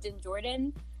I lived in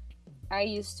Jordan, I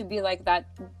used to be like that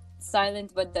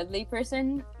silent but deadly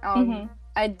person.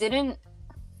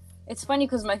 It's funny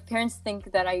because my parents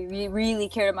think that I really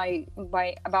cared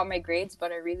about my grades,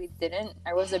 but I really didn't.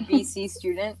 I was a BC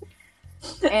student.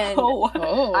 And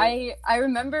I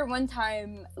remember one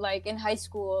time, like in high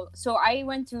school, so I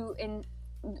went to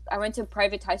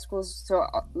private high schools, so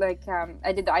like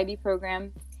I did the IB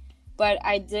program, but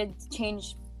I did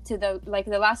change to the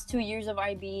last 2 years of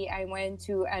IB. I went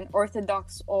to an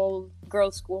Orthodox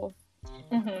all-girls school.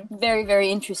 Very, very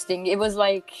interesting. It was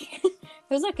like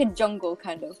a jungle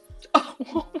kind of.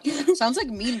 Sounds like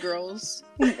Mean Girls.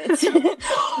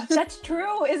 That's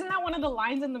true. Isn't that one of the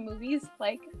lines in the movies?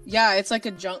 Like, yeah, it's like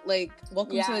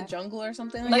welcome to the jungle or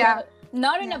something like yeah. that.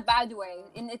 Not in a bad way.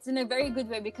 It's in a very good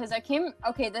way because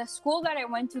the school that I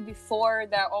went to before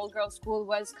the all-girls school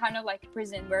was kind of like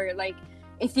prison where like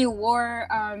if you wore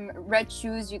red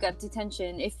shoes, you got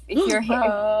detention. If your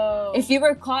hair, if you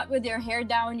were caught with your hair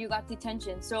down, you got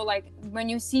detention. So like when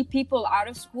you see people out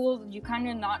of school, you kind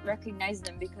of not recognize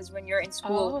them because when you're in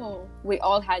school, we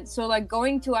all had. So like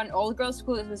going to an all-girls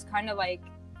school, it was kind of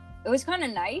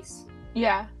nice.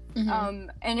 Yeah. Mm-hmm.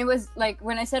 And it was like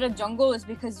when I said a jungle is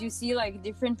because you see like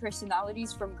different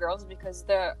personalities from girls because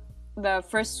the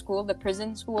first school, the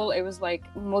prison school, it was like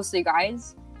mostly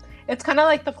guys. It's kind of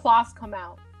like the cloths come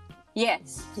out.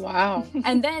 Yes. Wow.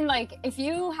 And then like if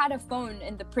you had a phone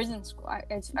in the prison school, I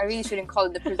really shouldn't call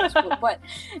it the prison school, but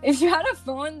if you had a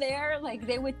phone there, like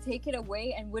they would take it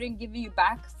away and wouldn't give you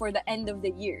back for the end of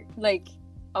the year. Like,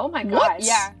 oh my god.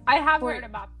 Yeah. I have heard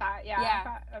about that.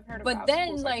 Yeah. I've heard about. But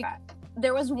then like that.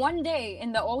 There was one day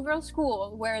in the all-girls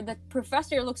school where the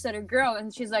professor looks at a girl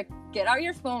and she's like, get out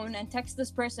your phone and text this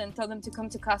person, tell them to come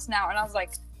to class now. And I was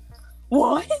like,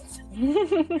 what?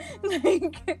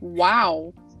 Like,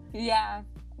 wow. Yeah.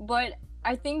 But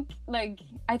I think I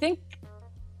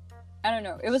don't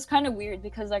know, it was kind of weird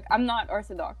because like I'm not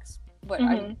Orthodox, but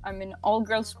I'm in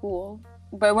all-girls school.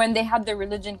 But when they had the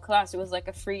religion class, it was like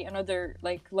another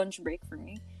like lunch break for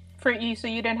me. For you, so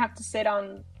you didn't have to sit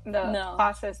on the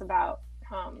classes about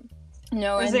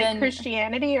no, is it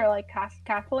Christianity or like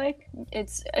Catholic?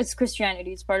 It's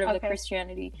Christianity. It's part of the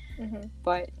Christianity.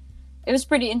 But it was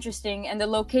pretty interesting, and the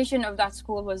location of that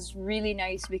school was really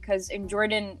nice because in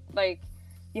Jordan, like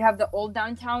you have the old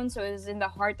downtown, so it was in the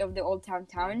heart of the old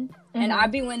town. And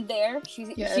Abby went there. She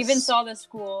even saw the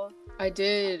school. I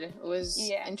did. It was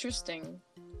interesting.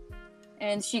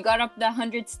 And she got up the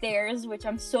 100 stairs, which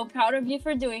I'm so proud of you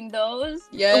for doing those.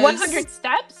 Yes. 100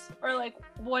 steps? Or like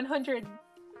 100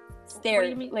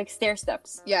 stairs? Like stair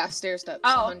steps. Yeah, stair steps.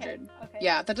 Oh, 100. Okay.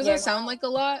 Yeah, that doesn't sound like a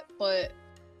lot, but...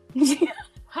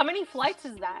 How many flights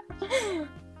is that?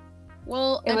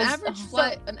 Well, an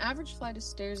average flight of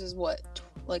stairs is what?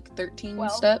 Like 13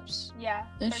 steps? Yeah,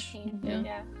 13.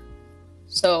 Yeah.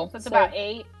 So it's about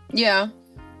 8? Yeah.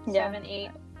 7,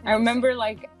 8. I remember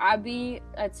like Abby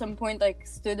at some point like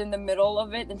stood in the middle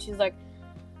of it and she's like,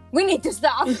 we need to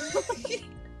stop.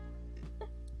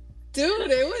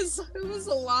 Dude, it was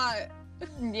a lot.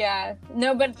 Yeah.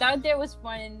 No, but that day was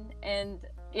fun, and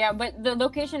yeah, but the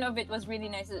location of it was really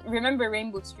nice. Remember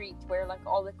Rainbow Street where like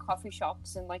all the coffee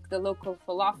shops and like the local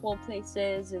falafel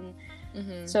places and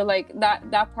so like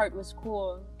that part was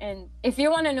cool. And if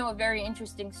you want to know a very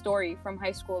interesting story from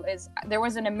high school is there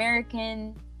was an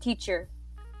American teacher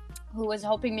who was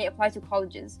helping me apply to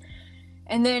colleges,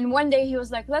 and then one day he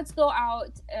was like, let's go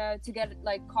out to get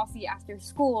like coffee after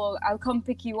school. I'll come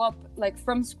pick you up like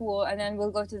from school and then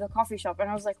we'll go to the coffee shop. And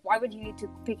I was like, why would you need to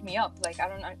pick me up? Like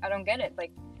I don't get it.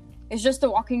 Like it's just a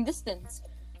walking distance.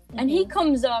 And he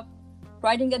comes up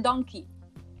riding a donkey.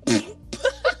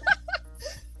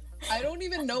 I don't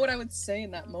even know what I would say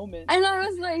in that moment. And I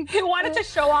was like... He wanted to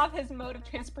show off his mode of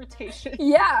transportation.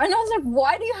 Yeah, and I was like,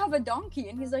 why do you have a donkey?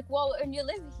 And he's like, well, when you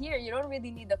live here, you don't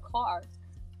really need a car.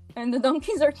 And the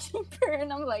donkeys are cheaper.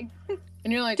 And I'm like...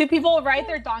 And you're like... Do people ride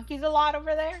their donkeys a lot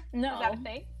over there? No. Is that a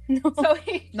thing? No. So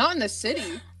Not in the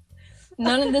city.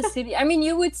 None in the city. I mean,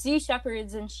 you would see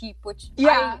shepherds and sheep, which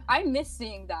I miss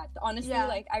seeing that. Honestly,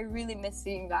 like, I really miss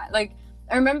seeing that. Like...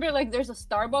 I remember, like, there's a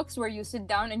Starbucks where you sit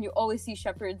down and you always see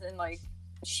shepherds and, like,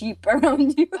 sheep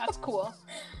around you. That's cool.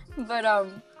 But,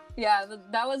 yeah,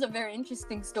 that was a very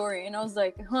interesting story. And I was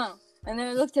like, huh. And then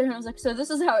I looked at him and I was like, so this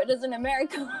is how it is in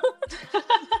America.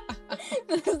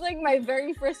 This is, like, my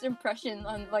very first impression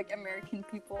on, like, American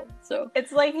people. So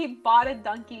it's like he bought a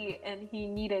donkey and he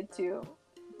needed to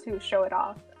show it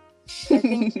off.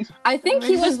 I think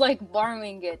he was, like,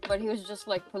 borrowing it, but he was just,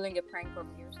 like, pulling a prank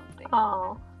on me or something.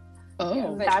 Oh.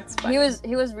 Oh, that's funny.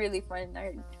 He was really fun.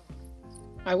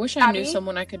 I wish I knew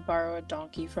someone I could borrow a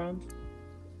donkey from.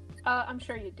 I'm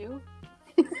sure you do.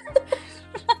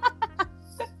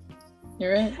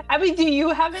 You're right. Abby, do you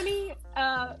have any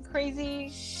crazy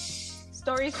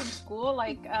stories from school,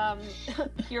 like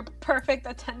your perfect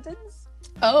attendance?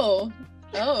 Oh,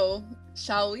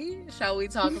 shall we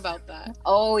talk about that?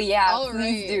 Oh yeah, all right.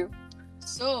 Please do.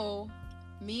 So,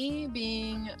 me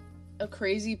being a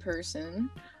crazy person.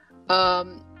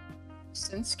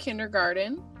 Since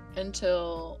kindergarten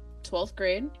until 12th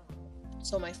grade,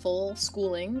 so my full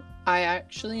schooling, I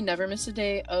actually never missed a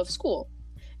day of school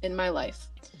in my life.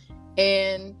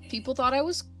 And people thought I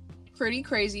was pretty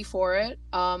crazy for it.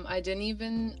 I didn't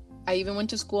even I even went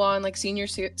to school on like senior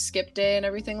skip day and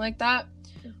everything like that.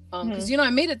 Because I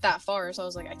made it that far, so I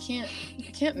was like, I can't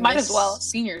Might miss as well.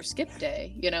 senior skip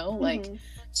day, like.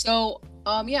 So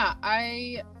yeah,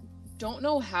 I don't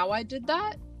know how I did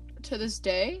that to this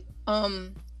day.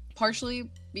 Partially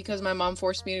because my mom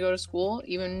forced me to go to school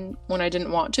even when I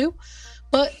didn't want to,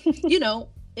 but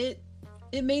it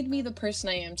made me the person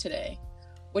I am today,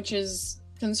 which is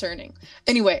concerning.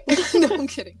 Anyway, no, I'm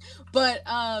kidding. But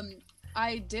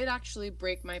I did actually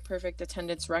break my perfect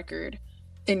attendance record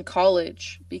in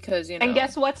college because, And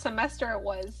guess what semester it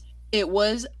was? It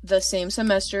was the same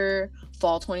semester,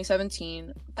 fall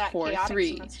 2017, That core chaotic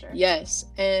 3. semester. Yes.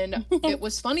 And it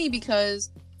was funny because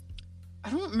I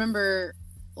don't remember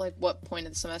like what point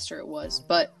of the semester it was,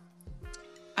 but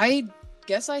I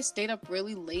guess I stayed up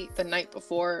really late the night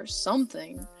before or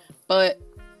something, but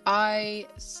I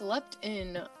slept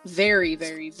in very,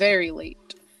 very, very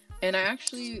late. And I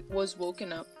actually was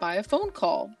woken up by a phone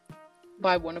call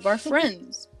by one of our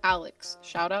friends, Alex.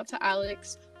 Shout out to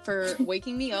Alex for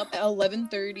waking me up at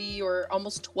 11:30 or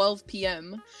almost 12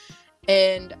 p.m.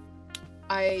 And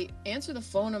I answer the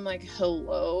phone. I'm like,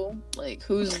 hello? Like,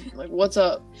 who's, like, what's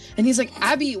up? And he's like,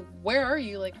 Abby, where are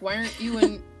you? Like, why aren't you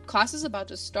in class is about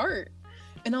to start?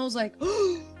 And I was like,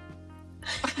 oh,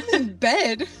 I'm in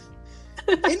bed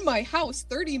in my house,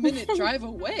 30-minute drive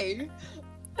away.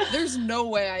 There's no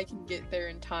way I can get there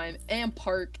in time and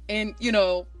park and,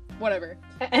 whatever.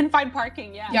 And find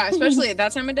parking, yeah. Yeah, especially at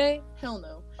that time of day. Hell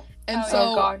no. And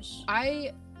gosh.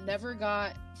 I never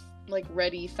got like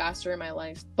ready faster in my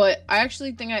life, but I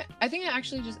think I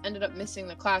actually just ended up missing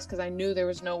the class because I knew there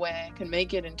was no way I could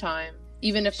make it in time,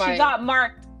 even if She got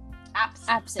marked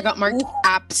absent. I got marked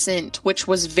absent, which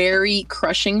was very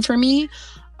crushing for me.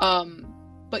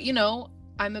 But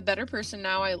I'm a better person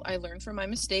now. I learned from my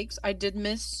mistakes. I did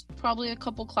miss probably a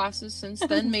couple classes since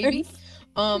then, maybe.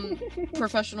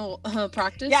 Professional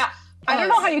practice. Yeah. I don't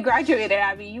know how you graduated,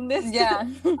 Abby. You missed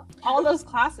all those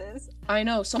classes. I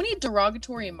know. So many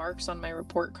derogatory marks on my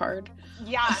report card.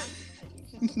 Yeah.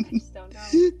 I just don't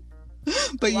know.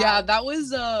 But yeah, that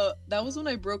was when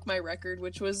I broke my record,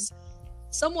 which was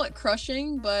somewhat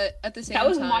crushing, but at the same time, that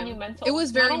was monumental. It was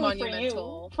very Not only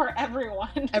monumental for you, for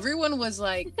everyone. Everyone was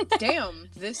like, damn,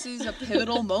 this is a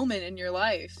pivotal moment in your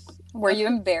life. Were you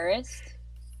embarrassed?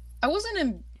 I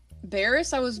wasn't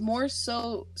embarrassed. I was more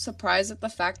so surprised at the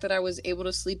fact that I was able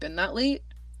to sleep in that late,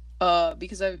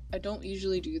 because I don't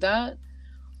usually do that.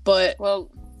 But well,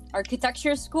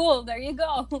 architecture school, there you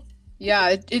go. Yeah,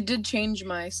 it did change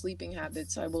my sleeping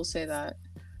habits, I will say that.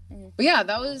 But yeah,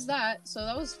 that was that. So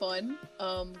that was fun.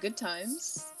 Good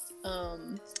times.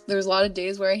 There was a lot of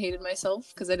days where I hated myself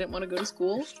because I didn't want to go to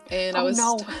school, and I was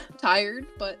tired,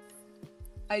 but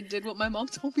I did what my mom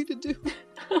told me to do.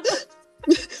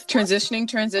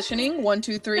 Transitioning 1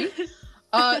 2 3.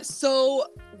 So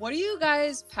what are you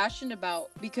guys passionate about?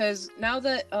 Because now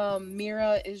that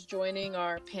Mira is joining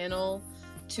our panel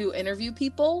to interview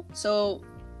people,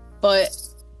 but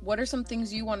what are some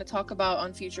things you want to talk about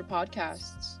on future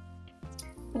podcasts?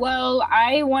 Well,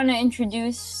 I want to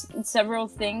introduce several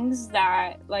things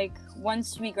that, like,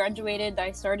 once we graduated,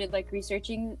 I started, like,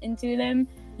 researching into them.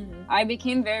 I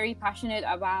became very passionate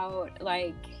about,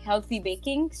 like, healthy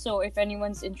baking. So if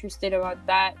anyone's interested about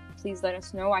that, please let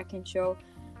us know. I can show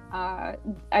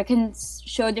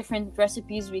different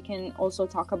recipes. We can also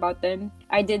talk about them.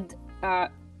 I did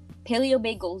paleo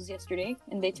bagels yesterday,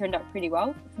 and they turned out pretty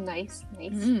well. Nice.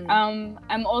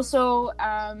 I'm also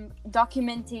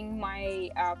documenting my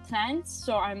plants,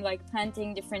 so I'm like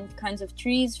planting different kinds of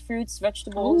trees, fruits,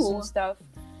 vegetables, and stuff.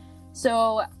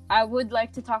 So I would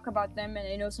like to talk about them, and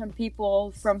I know some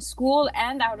people from school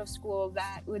and out of school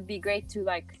that would be great to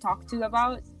like talk to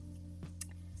about.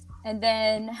 And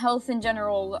then health in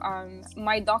general.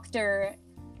 My doctor,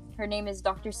 her name is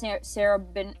Dr. Sarah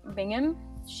Bingham.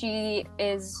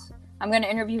 I'm going to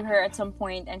interview her at some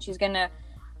point, and she's going to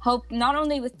help not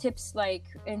only with tips like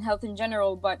in health in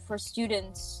general, but for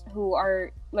students who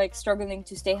are like struggling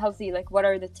to stay healthy, like what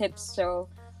are the tips. So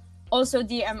also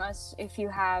DM us if you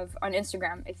have on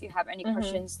Instagram, if you have any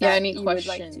questions. Would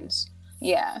like to.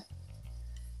 Yeah.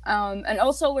 And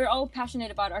also we're all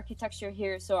passionate about architecture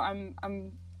here. So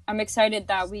I'm excited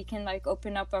that we can like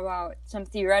open up about some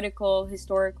theoretical,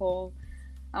 historical,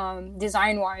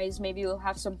 design wise. Maybe we'll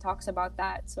have some talks about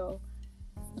that. So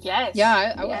yes,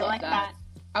 I would love that.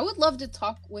 I would love to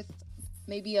talk with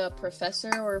maybe a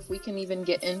professor, or if we can even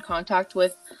get in contact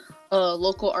with a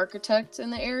local architect in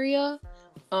the area,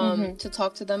 to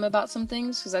talk to them about some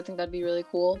things, because I think that'd be really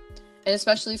cool. And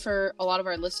especially for a lot of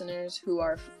our listeners who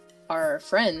are our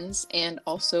friends and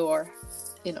also are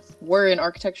were in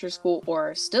architecture school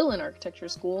or are still in architecture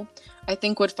school, I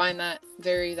think would find that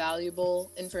very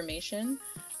valuable information.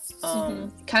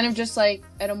 Kind of just like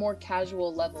at a more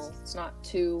casual level. It's not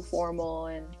too formal,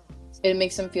 and it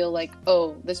makes them feel like,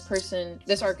 oh,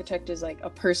 this architect is like a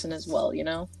person as well, you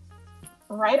know?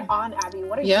 Right on, Abby.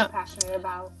 What are you passionate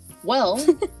about? Well,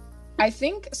 I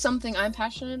think something I'm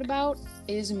passionate about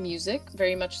is music,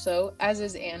 very much so, as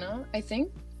is Anna, I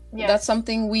think. Yes. That's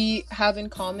something we have in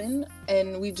common,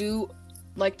 and we do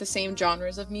like the same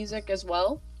genres of music as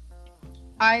well.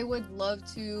 I would love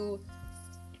to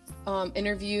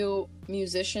interview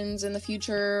musicians in the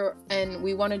future, and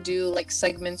we want to do like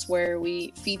segments where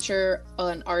we feature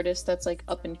an artist that's like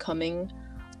up and coming,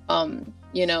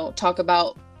 talk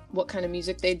about what kind of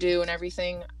music they do and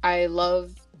everything. I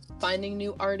love finding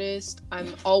new artists.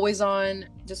 I'm always on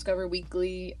Discover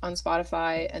Weekly on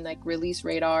Spotify and like Release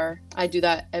Radar. I do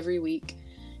that every week,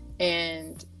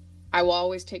 and I will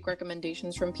always take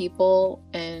recommendations from people,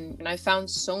 and I found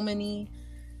so many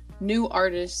new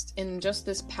artists in just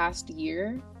this past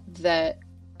year that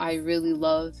I really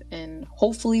love, and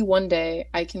hopefully one day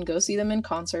I can go see them in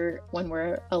concert when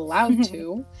we're allowed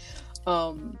to.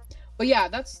 But yeah,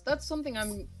 that's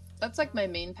something that's like my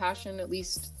main passion, at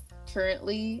least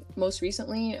currently. Most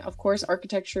recently, of course,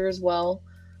 architecture as well.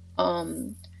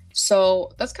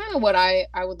 So that's kind of what I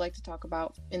would like to talk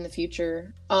about in the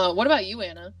future. What about you,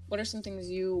 Anna? What are some things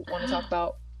you want to talk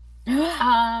about?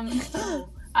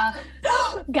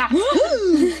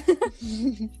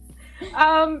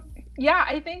 Yeah,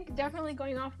 I think definitely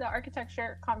going off the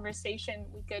architecture conversation,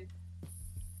 we could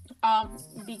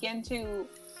begin to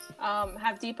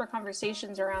have deeper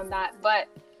conversations around that. But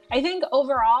I think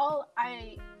overall,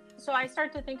 I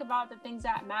start to think about the things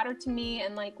that matter to me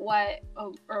and like what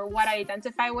I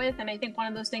identify with, and I think one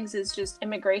of those things is just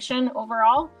immigration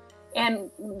overall.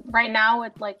 And right now,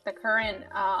 with like the current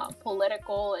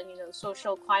political and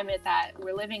social climate that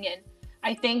we're living in,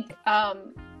 I think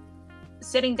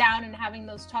sitting down and having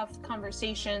those tough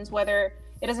conversations, whether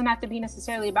it doesn't have to be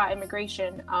necessarily about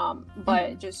immigration,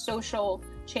 but just social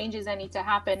changes that need to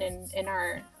happen in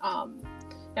our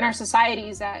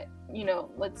societies, that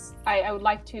I would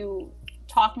like to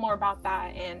talk more about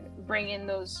that and bring in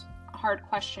those hard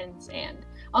questions and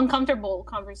uncomfortable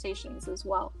conversations as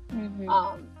well.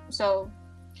 So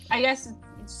I guess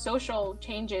social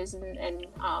changes and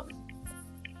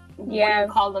what do you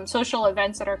call them, social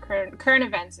events that are current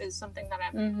events is something that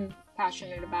I'm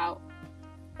passionate about.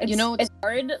 It's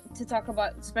hard to talk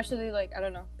about, especially like, I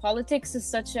don't know, politics is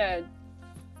such a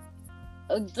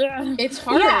it's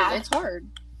hard. It's hard.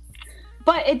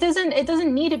 But it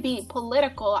doesn't need to be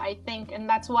political, I think, and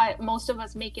that's what most of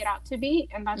us make it out to be,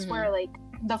 and that's where like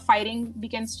the fighting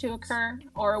begins to occur,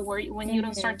 or when you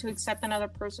don't start to accept another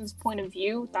person's point of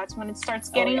view, that's when it starts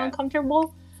getting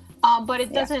uncomfortable. But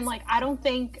it doesn't, like, I don't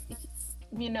think,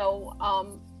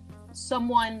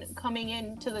 someone coming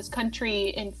into this country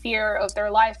in fear of their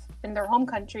life in their home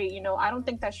country, I don't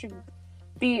think that should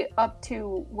be up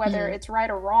to whether it's right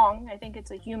or wrong. I think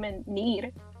it's a human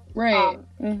need. Right.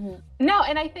 No,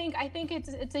 and I think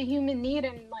it's a human need,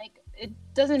 and like it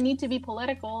doesn't need to be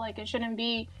political. Like it shouldn't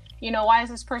be, why is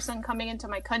this person coming into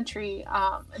my country?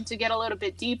 And to get a little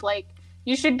bit deep, like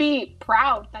you should be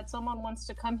proud that someone wants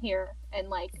to come here and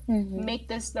like make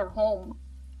this their home.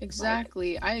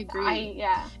 Exactly. Like, I agree.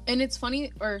 And it's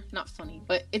funny, or not funny,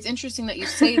 but it's interesting that you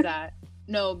say that.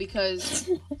 No, because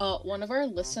one of our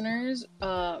listeners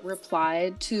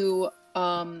replied to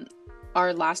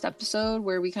our last episode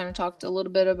where we kind of talked a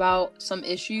little bit about some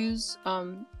issues,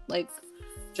 like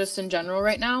just in general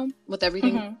right now with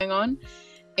everything going on.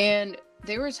 And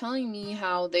they were telling me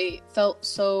how they felt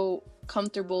so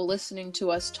comfortable listening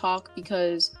to us talk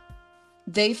because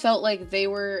they felt like they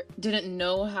didn't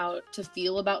know how to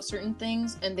feel about certain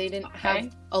things, and they didn't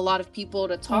have a lot of people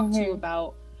to talk to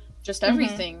about just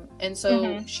everything. And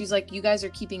so she's like, you guys are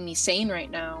keeping me sane right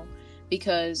now,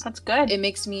 because that's good. It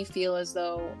makes me feel as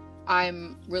though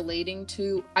I'm relating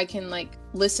to, I can like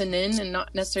listen in and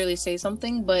not necessarily say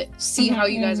something, but see how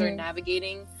you guys are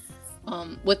navigating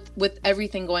with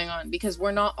everything going on, because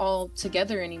we're not all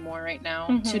together anymore right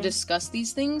now to discuss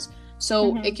these things.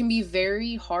 So it can be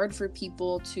very hard for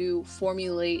people to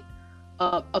formulate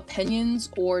opinions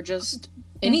or just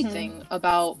anything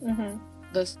about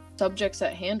the subjects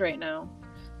at hand right now.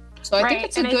 So I think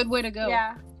it's a good way to go.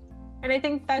 Yeah. And I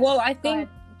think that's... Well, I think...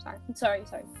 Sorry.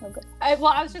 No, go. I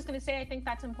was just going to say, I think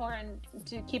that's important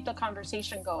to keep the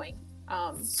conversation going.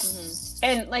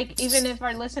 And like, even if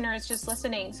our listener is just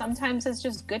listening, sometimes it's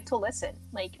just good to listen.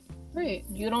 Like,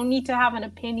 you don't need to have an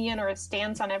opinion or a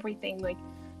stance on everything. Like,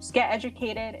 just get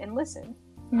educated and listen.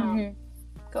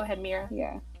 Go ahead, Mira.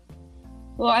 Yeah.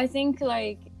 Well, I think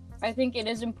it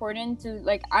is important to,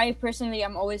 like, I personally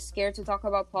am always scared to talk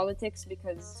about politics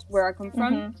because where I come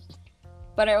from. Mhm.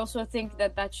 But I also think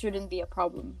that shouldn't be a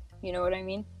problem. You know what I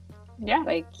mean? Yeah.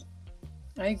 Like,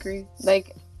 I agree.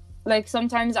 like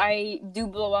sometimes I do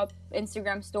blow up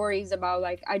Instagram stories about,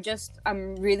 like,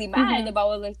 I'm really mad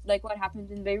about like what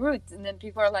happened in Beirut, and then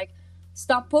people are like,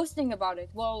 stop posting about it.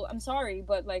 Well, I'm sorry,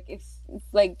 but like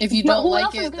if you don't who like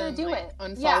else is it, gonna then do like, it?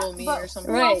 unfollow me but or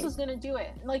something. Who Right. else is gonna do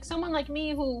it? Like someone like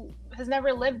me who has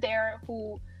never lived there,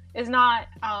 who is not,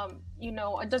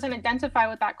 doesn't identify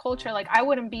with that culture. Like I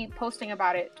wouldn't be posting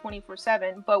about it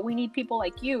 24/7. But we need people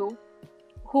like you,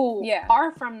 who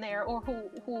are from there, or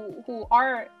who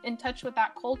are in touch with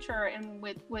that culture and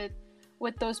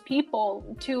with those people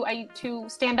to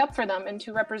stand up for them and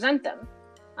to represent them.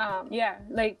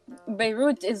 Like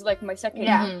Beirut is like my second.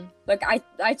 Yeah. Like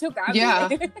I took Abby. Yeah.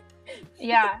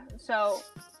 Yeah. So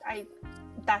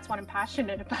that's what I'm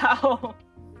passionate about.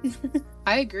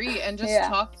 I agree, and just Yeah.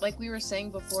 talk, like we were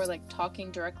saying before, like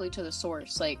talking directly to the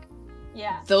source. Like,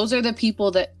 Yeah. those are the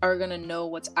people that are gonna know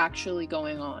what's actually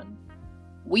going on.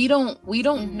 We don't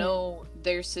know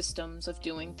their systems of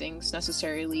doing things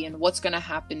necessarily, and what's gonna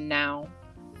happen now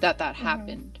that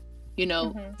happened.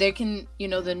 They can,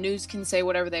 the news can say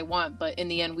whatever they want, but in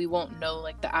the end we won't know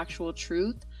like the actual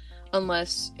truth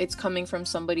unless it's coming from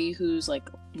somebody who's like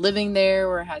living there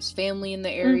or has family in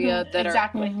the area that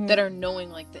are knowing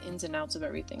like the ins and outs of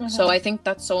everything. So I think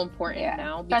that's so important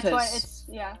now, because that's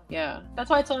why that's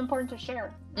why it's so important to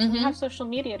share. We have social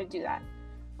media to do that.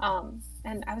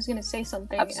 And I was gonna say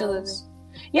something else.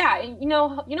 Yeah, you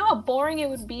know how boring it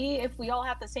would be if we all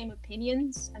had the same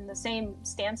opinions and the same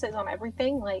stances on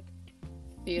everything. Like,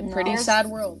 be a pretty sad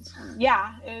world.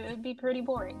 Yeah, it would be pretty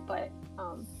boring. But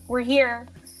we're here,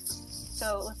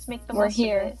 so let's make the most of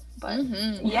it. But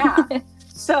yeah.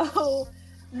 So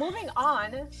moving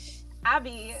on,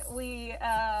 Abby,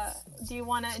 do you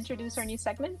want to introduce our new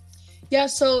segment? Yeah,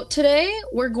 so today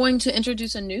we're going to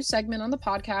introduce a new segment on the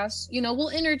podcast. We'll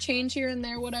interchange here and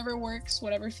there, whatever works,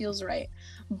 whatever feels right.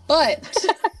 But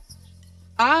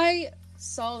I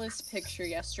saw this picture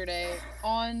yesterday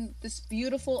on this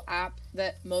beautiful app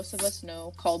that most of us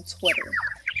know called Twitter.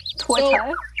 So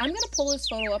I'm going to pull this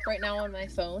photo up right now on my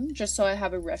phone just so I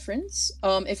have a reference.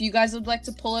 If you guys would like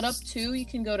to pull it up too, you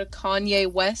can go to Kanye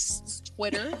West's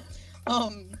Twitter.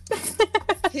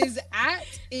 His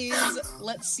 @ is,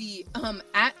 let's see, @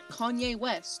 Kanye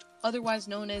West, otherwise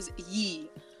known as Yee.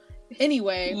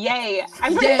 Anyway, Yay!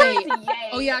 Yay!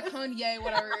 Oh yeah, Kanye,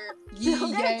 whatever. Yee,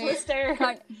 yay. Twister.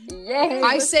 Yay!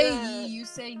 I say Yee, you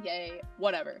say yay,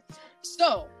 whatever.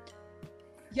 So,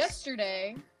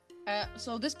 yesterday,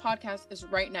 so this podcast is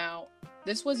right now.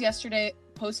 This was yesterday,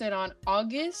 posted on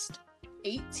August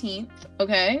 18th,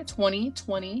 okay,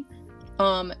 2020.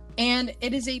 And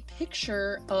it is a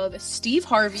picture of Steve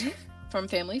Harvey from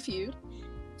Family Feud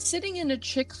sitting in a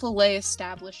Chick-fil-A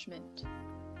establishment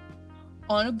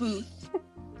on a booth,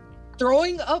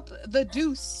 throwing up the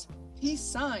deuce peace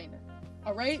sign.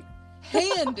 All right,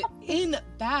 hand in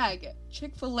bag,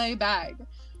 Chick-fil-A bag.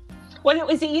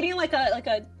 What is he eating? Like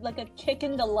a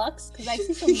chicken deluxe? Because I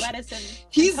see some lettuce and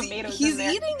tomatoes in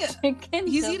there.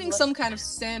 He's eating some kind of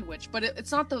sandwich, but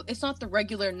it's not the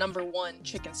regular #1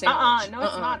 chicken sandwich. No,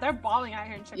 it's not. They're balling out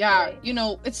here in Chick-fil-A.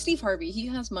 Yeah, it's Steve Harvey. He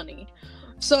has money.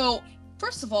 So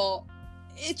first of all,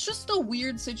 it's just a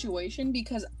weird situation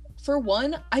because, for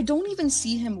one, I don't even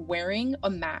see him wearing a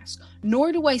mask,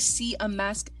 nor do I see a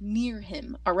mask near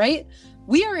him. All right,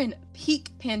 we are in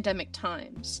peak pandemic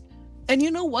times, and you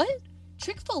know what?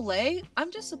 Chick-fil-A,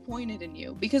 I'm disappointed in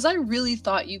you because I really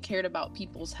thought you cared about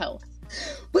people's health.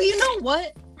 But you know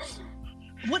what?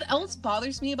 What else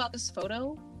bothers me about this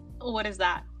photo? What is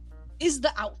that? Is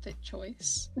the outfit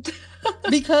choice.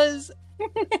 Because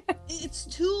it's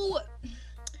too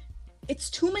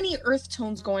many earth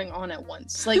tones going on at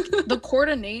once. Like, the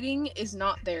coordinating is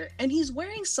not there. And he's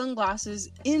wearing sunglasses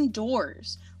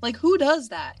indoors. Like, who does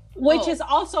that? Which is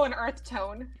also an earth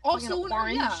tone. Also an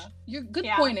orange. Yeah. You're good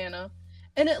point, Anna.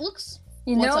 And it looks...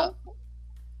 What's up?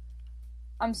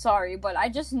 I'm sorry, but I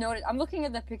just noticed... I'm looking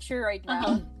at the picture right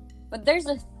now. But there's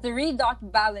a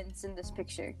 3-dot balance in this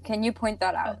picture. Can you point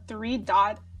that out? A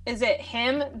 3-dot? Is it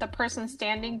him, the person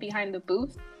standing behind the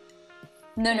booth?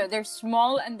 No, they're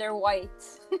small and they're white.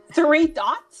 3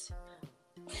 dots?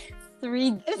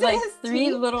 Three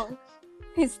little...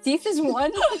 His teeth is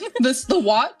 1. The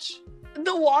watch?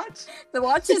 The watch? The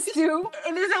watch is 2.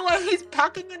 And is it what he's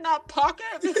packing in that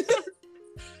pocket?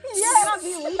 Yeah, not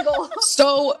be illegal.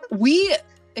 So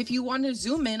if you want to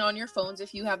zoom in on your phones,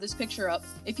 if you have this picture up,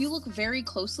 if you look very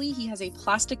closely, he has a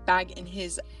plastic bag in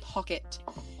his pocket.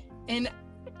 and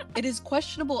it is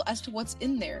questionable as to what's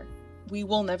in there. We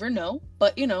will never know,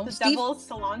 but you know, The devil's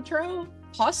cilantro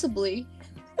possibly,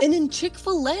 and in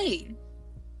Chick-fil-A,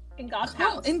 in God's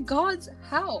house. in God's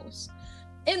house.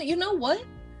 And you know what?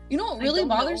 You know what I really don't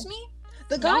bothers know. me?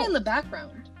 The guy No. in the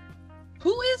background.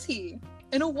 Who is he?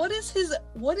 And what is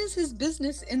his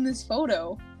business in this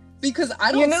photo? Because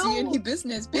I don't see any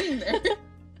business being there.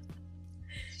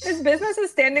 His business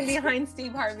is standing behind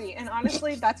Steve Harvey, and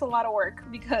honestly, that's a lot of work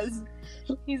because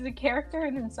he's a character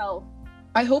in himself.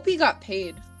 I hope he got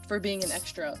paid for being an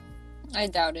extra. I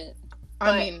doubt it.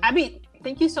 I mean, Abby,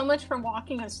 thank you so much for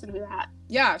walking us through that.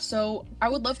 yeah. So I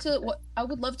would love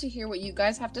to hear what you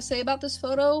guys have to say about this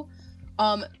photo.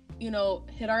 You know,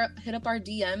 hit up our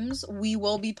DMs. We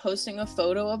will be posting a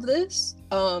photo of this.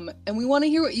 And we want to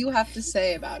hear what you have to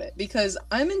say about it because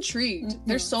I'm intrigued. Mm-hmm.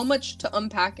 There's so much to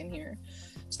unpack in here.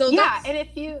 So Yeah, and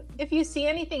if you see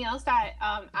anything else that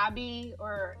Abby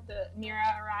or the Mira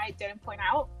or I didn't point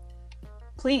out,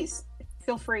 please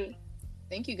feel free.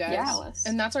 thank you guys. Yeah.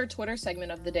 And that's our Twitter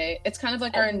segment of the day. It's kind of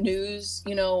like our news,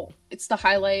 you know, it's the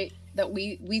highlight that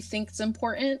we think is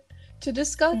important to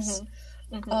discuss.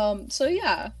 So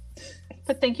yeah.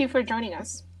 But thank you for joining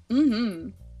us.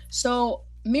 So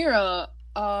Mira,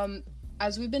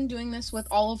 as we've been doing this with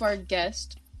all of our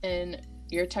guests, and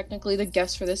you're technically the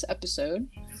guest for this episode,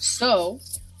 so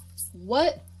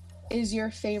what is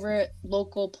your favorite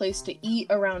local place to eat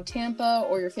around Tampa,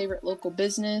 or your favorite local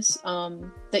business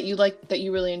that you like, that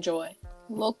you really enjoy?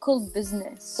 Local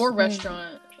business. Or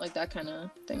restaurant, like that kind of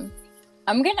thing.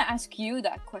 I'm gonna ask you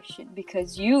that question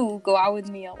because you go out with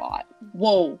me a lot.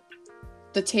 Whoa,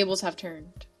 the tables have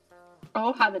turned.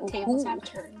 Oh, how the tables have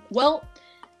turned. Well,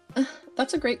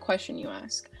 that's a great question you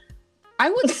ask. I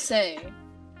would say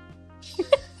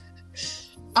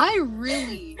I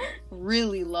really,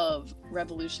 really love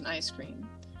Revolution ice cream.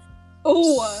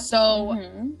 Oh, So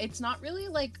it's not really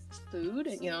like food,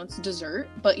 you know, it's dessert,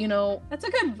 but you know, that's a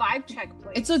good vibe check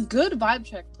place. it's a good vibe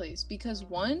check place because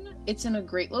one, it's in a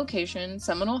great location,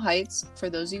 Seminole Heights. For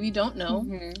those of you who don't know,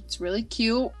 it's really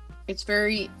cute. It's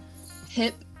very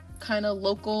hip, kind of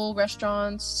local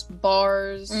restaurants,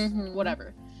 bars,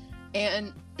 whatever.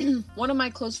 And one of my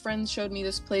close friends showed me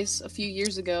this place a few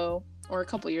years ago, or a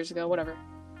couple years ago, whatever.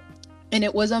 And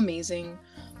it was amazing.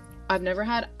 I've never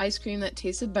had ice cream that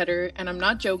tasted better, and I'm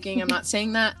not joking. I'm not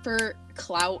saying that for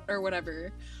clout or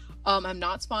whatever. I'm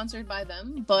not sponsored by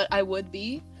them, but I would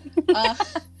be.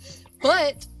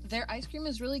 But their ice cream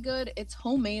is really good. It's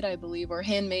homemade, I believe, or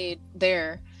handmade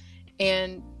there.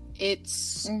 And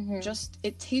it's just,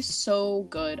 it tastes so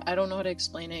good. I don't know how to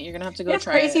explain it. You're gonna have to go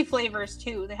try crazy it. flavors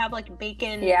too. They have like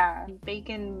bacon,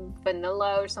 bacon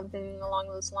vanilla or something along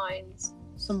those lines.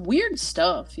 Some weird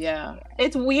stuff, yeah.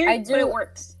 It's weird, but it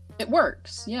works. It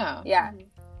works, yeah. Yeah.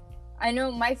 I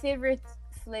know my favorite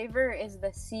flavor is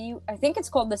I think it's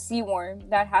called the sea worm,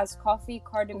 that has coffee,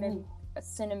 cardamom,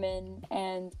 cinnamon,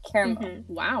 and caramel.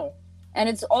 Wow. And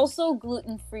it's also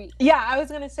gluten-free. Yeah, I was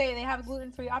gonna say they have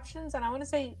gluten-free options, and I want to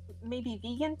say maybe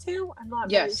vegan too. I'm not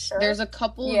really sure. There's a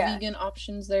couple of vegan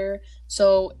options there.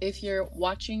 So if you're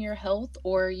watching your health,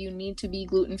 or you need to be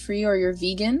gluten-free, or you're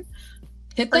vegan,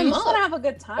 hit them you up. just want to have a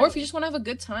good time, or if you just want to have a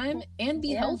good time and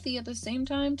be healthy at the same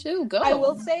time too, go. I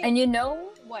will say, and you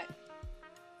know what?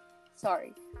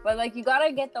 Sorry, but like you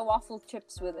gotta get the waffle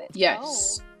chips with it.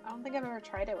 Yes. I don't think I've ever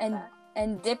tried it with that.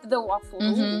 And dip the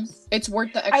waffles. It's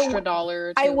worth the extra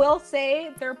 $1. I will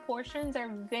say their portions are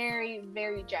very,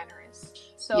 very generous.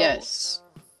 So yes,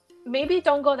 maybe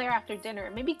don't go there after dinner.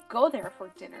 Maybe go there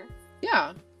for dinner.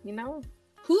 Yeah. You know?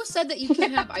 Who said that you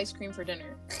can't have ice cream for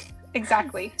dinner?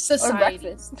 Exactly. Society. Or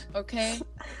breakfast. Okay?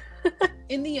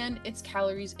 In the end, it's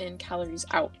calories in, calories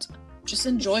out. Just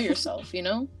enjoy yourself, you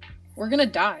know? We're gonna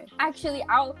die. Actually,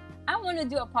 I want to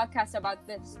do a podcast about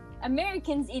this.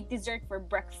 Americans eat dessert for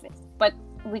breakfast, but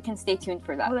we can stay tuned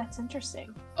for that. Oh, that's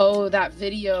interesting. Oh, that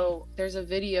video. There's a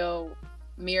video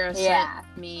Mira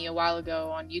sent me a while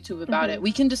ago on YouTube about it.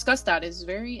 We can discuss that. It's a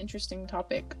very interesting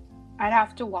topic. I'd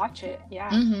have to watch it. Yeah.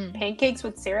 Pancakes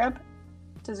with syrup,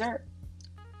 dessert.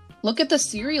 Look at the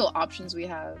cereal options we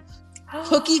have.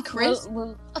 Cookie Crisp.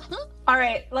 All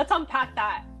right, let's unpack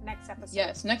that next episode.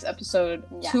 Yes, next episode.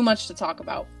 Too much to talk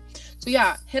about. So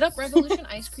yeah, hit up Revolution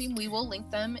Ice Cream. We will link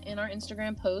them in our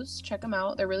Instagram posts. Check them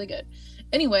out. They're really good.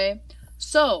 Anyway,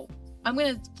 so I'm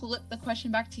going to flip the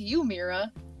question back to you,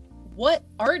 Mira. What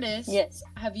artists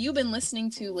have you been listening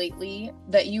to lately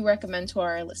that you recommend to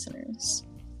our listeners?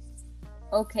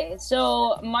 Okay,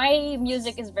 so my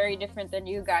music is very different than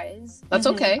you guys. That's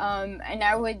okay. And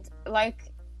I would like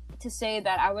to say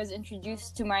that I was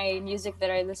introduced to my music that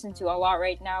I listen to a lot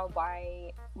right now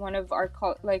by one of our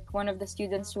one of the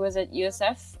students who was at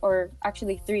USF, or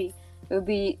actually three. It would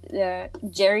be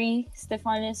Jerry,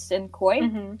 Stephanus, and Koi.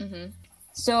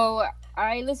 So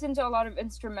I listen to a lot of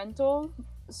instrumental.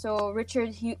 So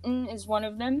Richard Houghton is one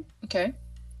of them. Okay.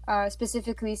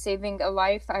 Specifically, "Saving a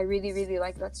Life." I really, really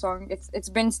like that song. It's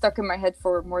been stuck in my head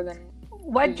for more than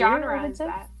What genre is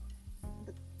that?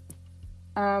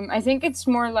 I think it's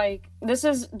more like, this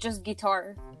is just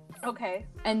guitar. Okay.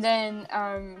 And then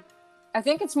I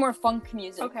think it's more funk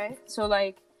music. Okay. So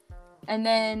like, and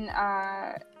then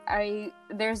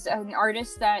there's an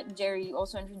artist that Jerry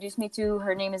also introduced me to.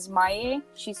 Her name is Maye.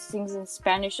 She sings in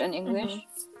Spanish and English.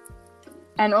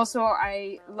 And also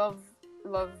I love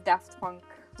Daft Punk.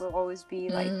 Will always be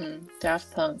like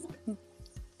Daft Punk.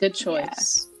 Good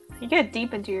choice. Yeah. You get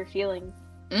deep into your feelings.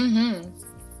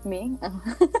 Me.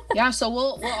 Yeah, so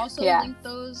we'll also link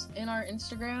those in our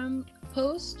Instagram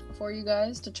post for you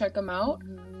guys to check them out.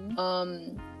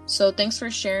 So thanks for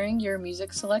sharing your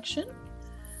music selection.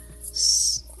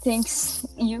 Thanks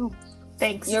you.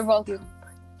 Thanks. You're welcome.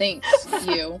 Thanks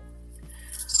you.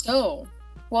 So,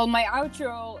 well, my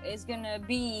outro is gonna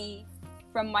be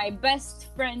from my best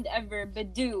friend ever,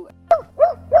 Badu.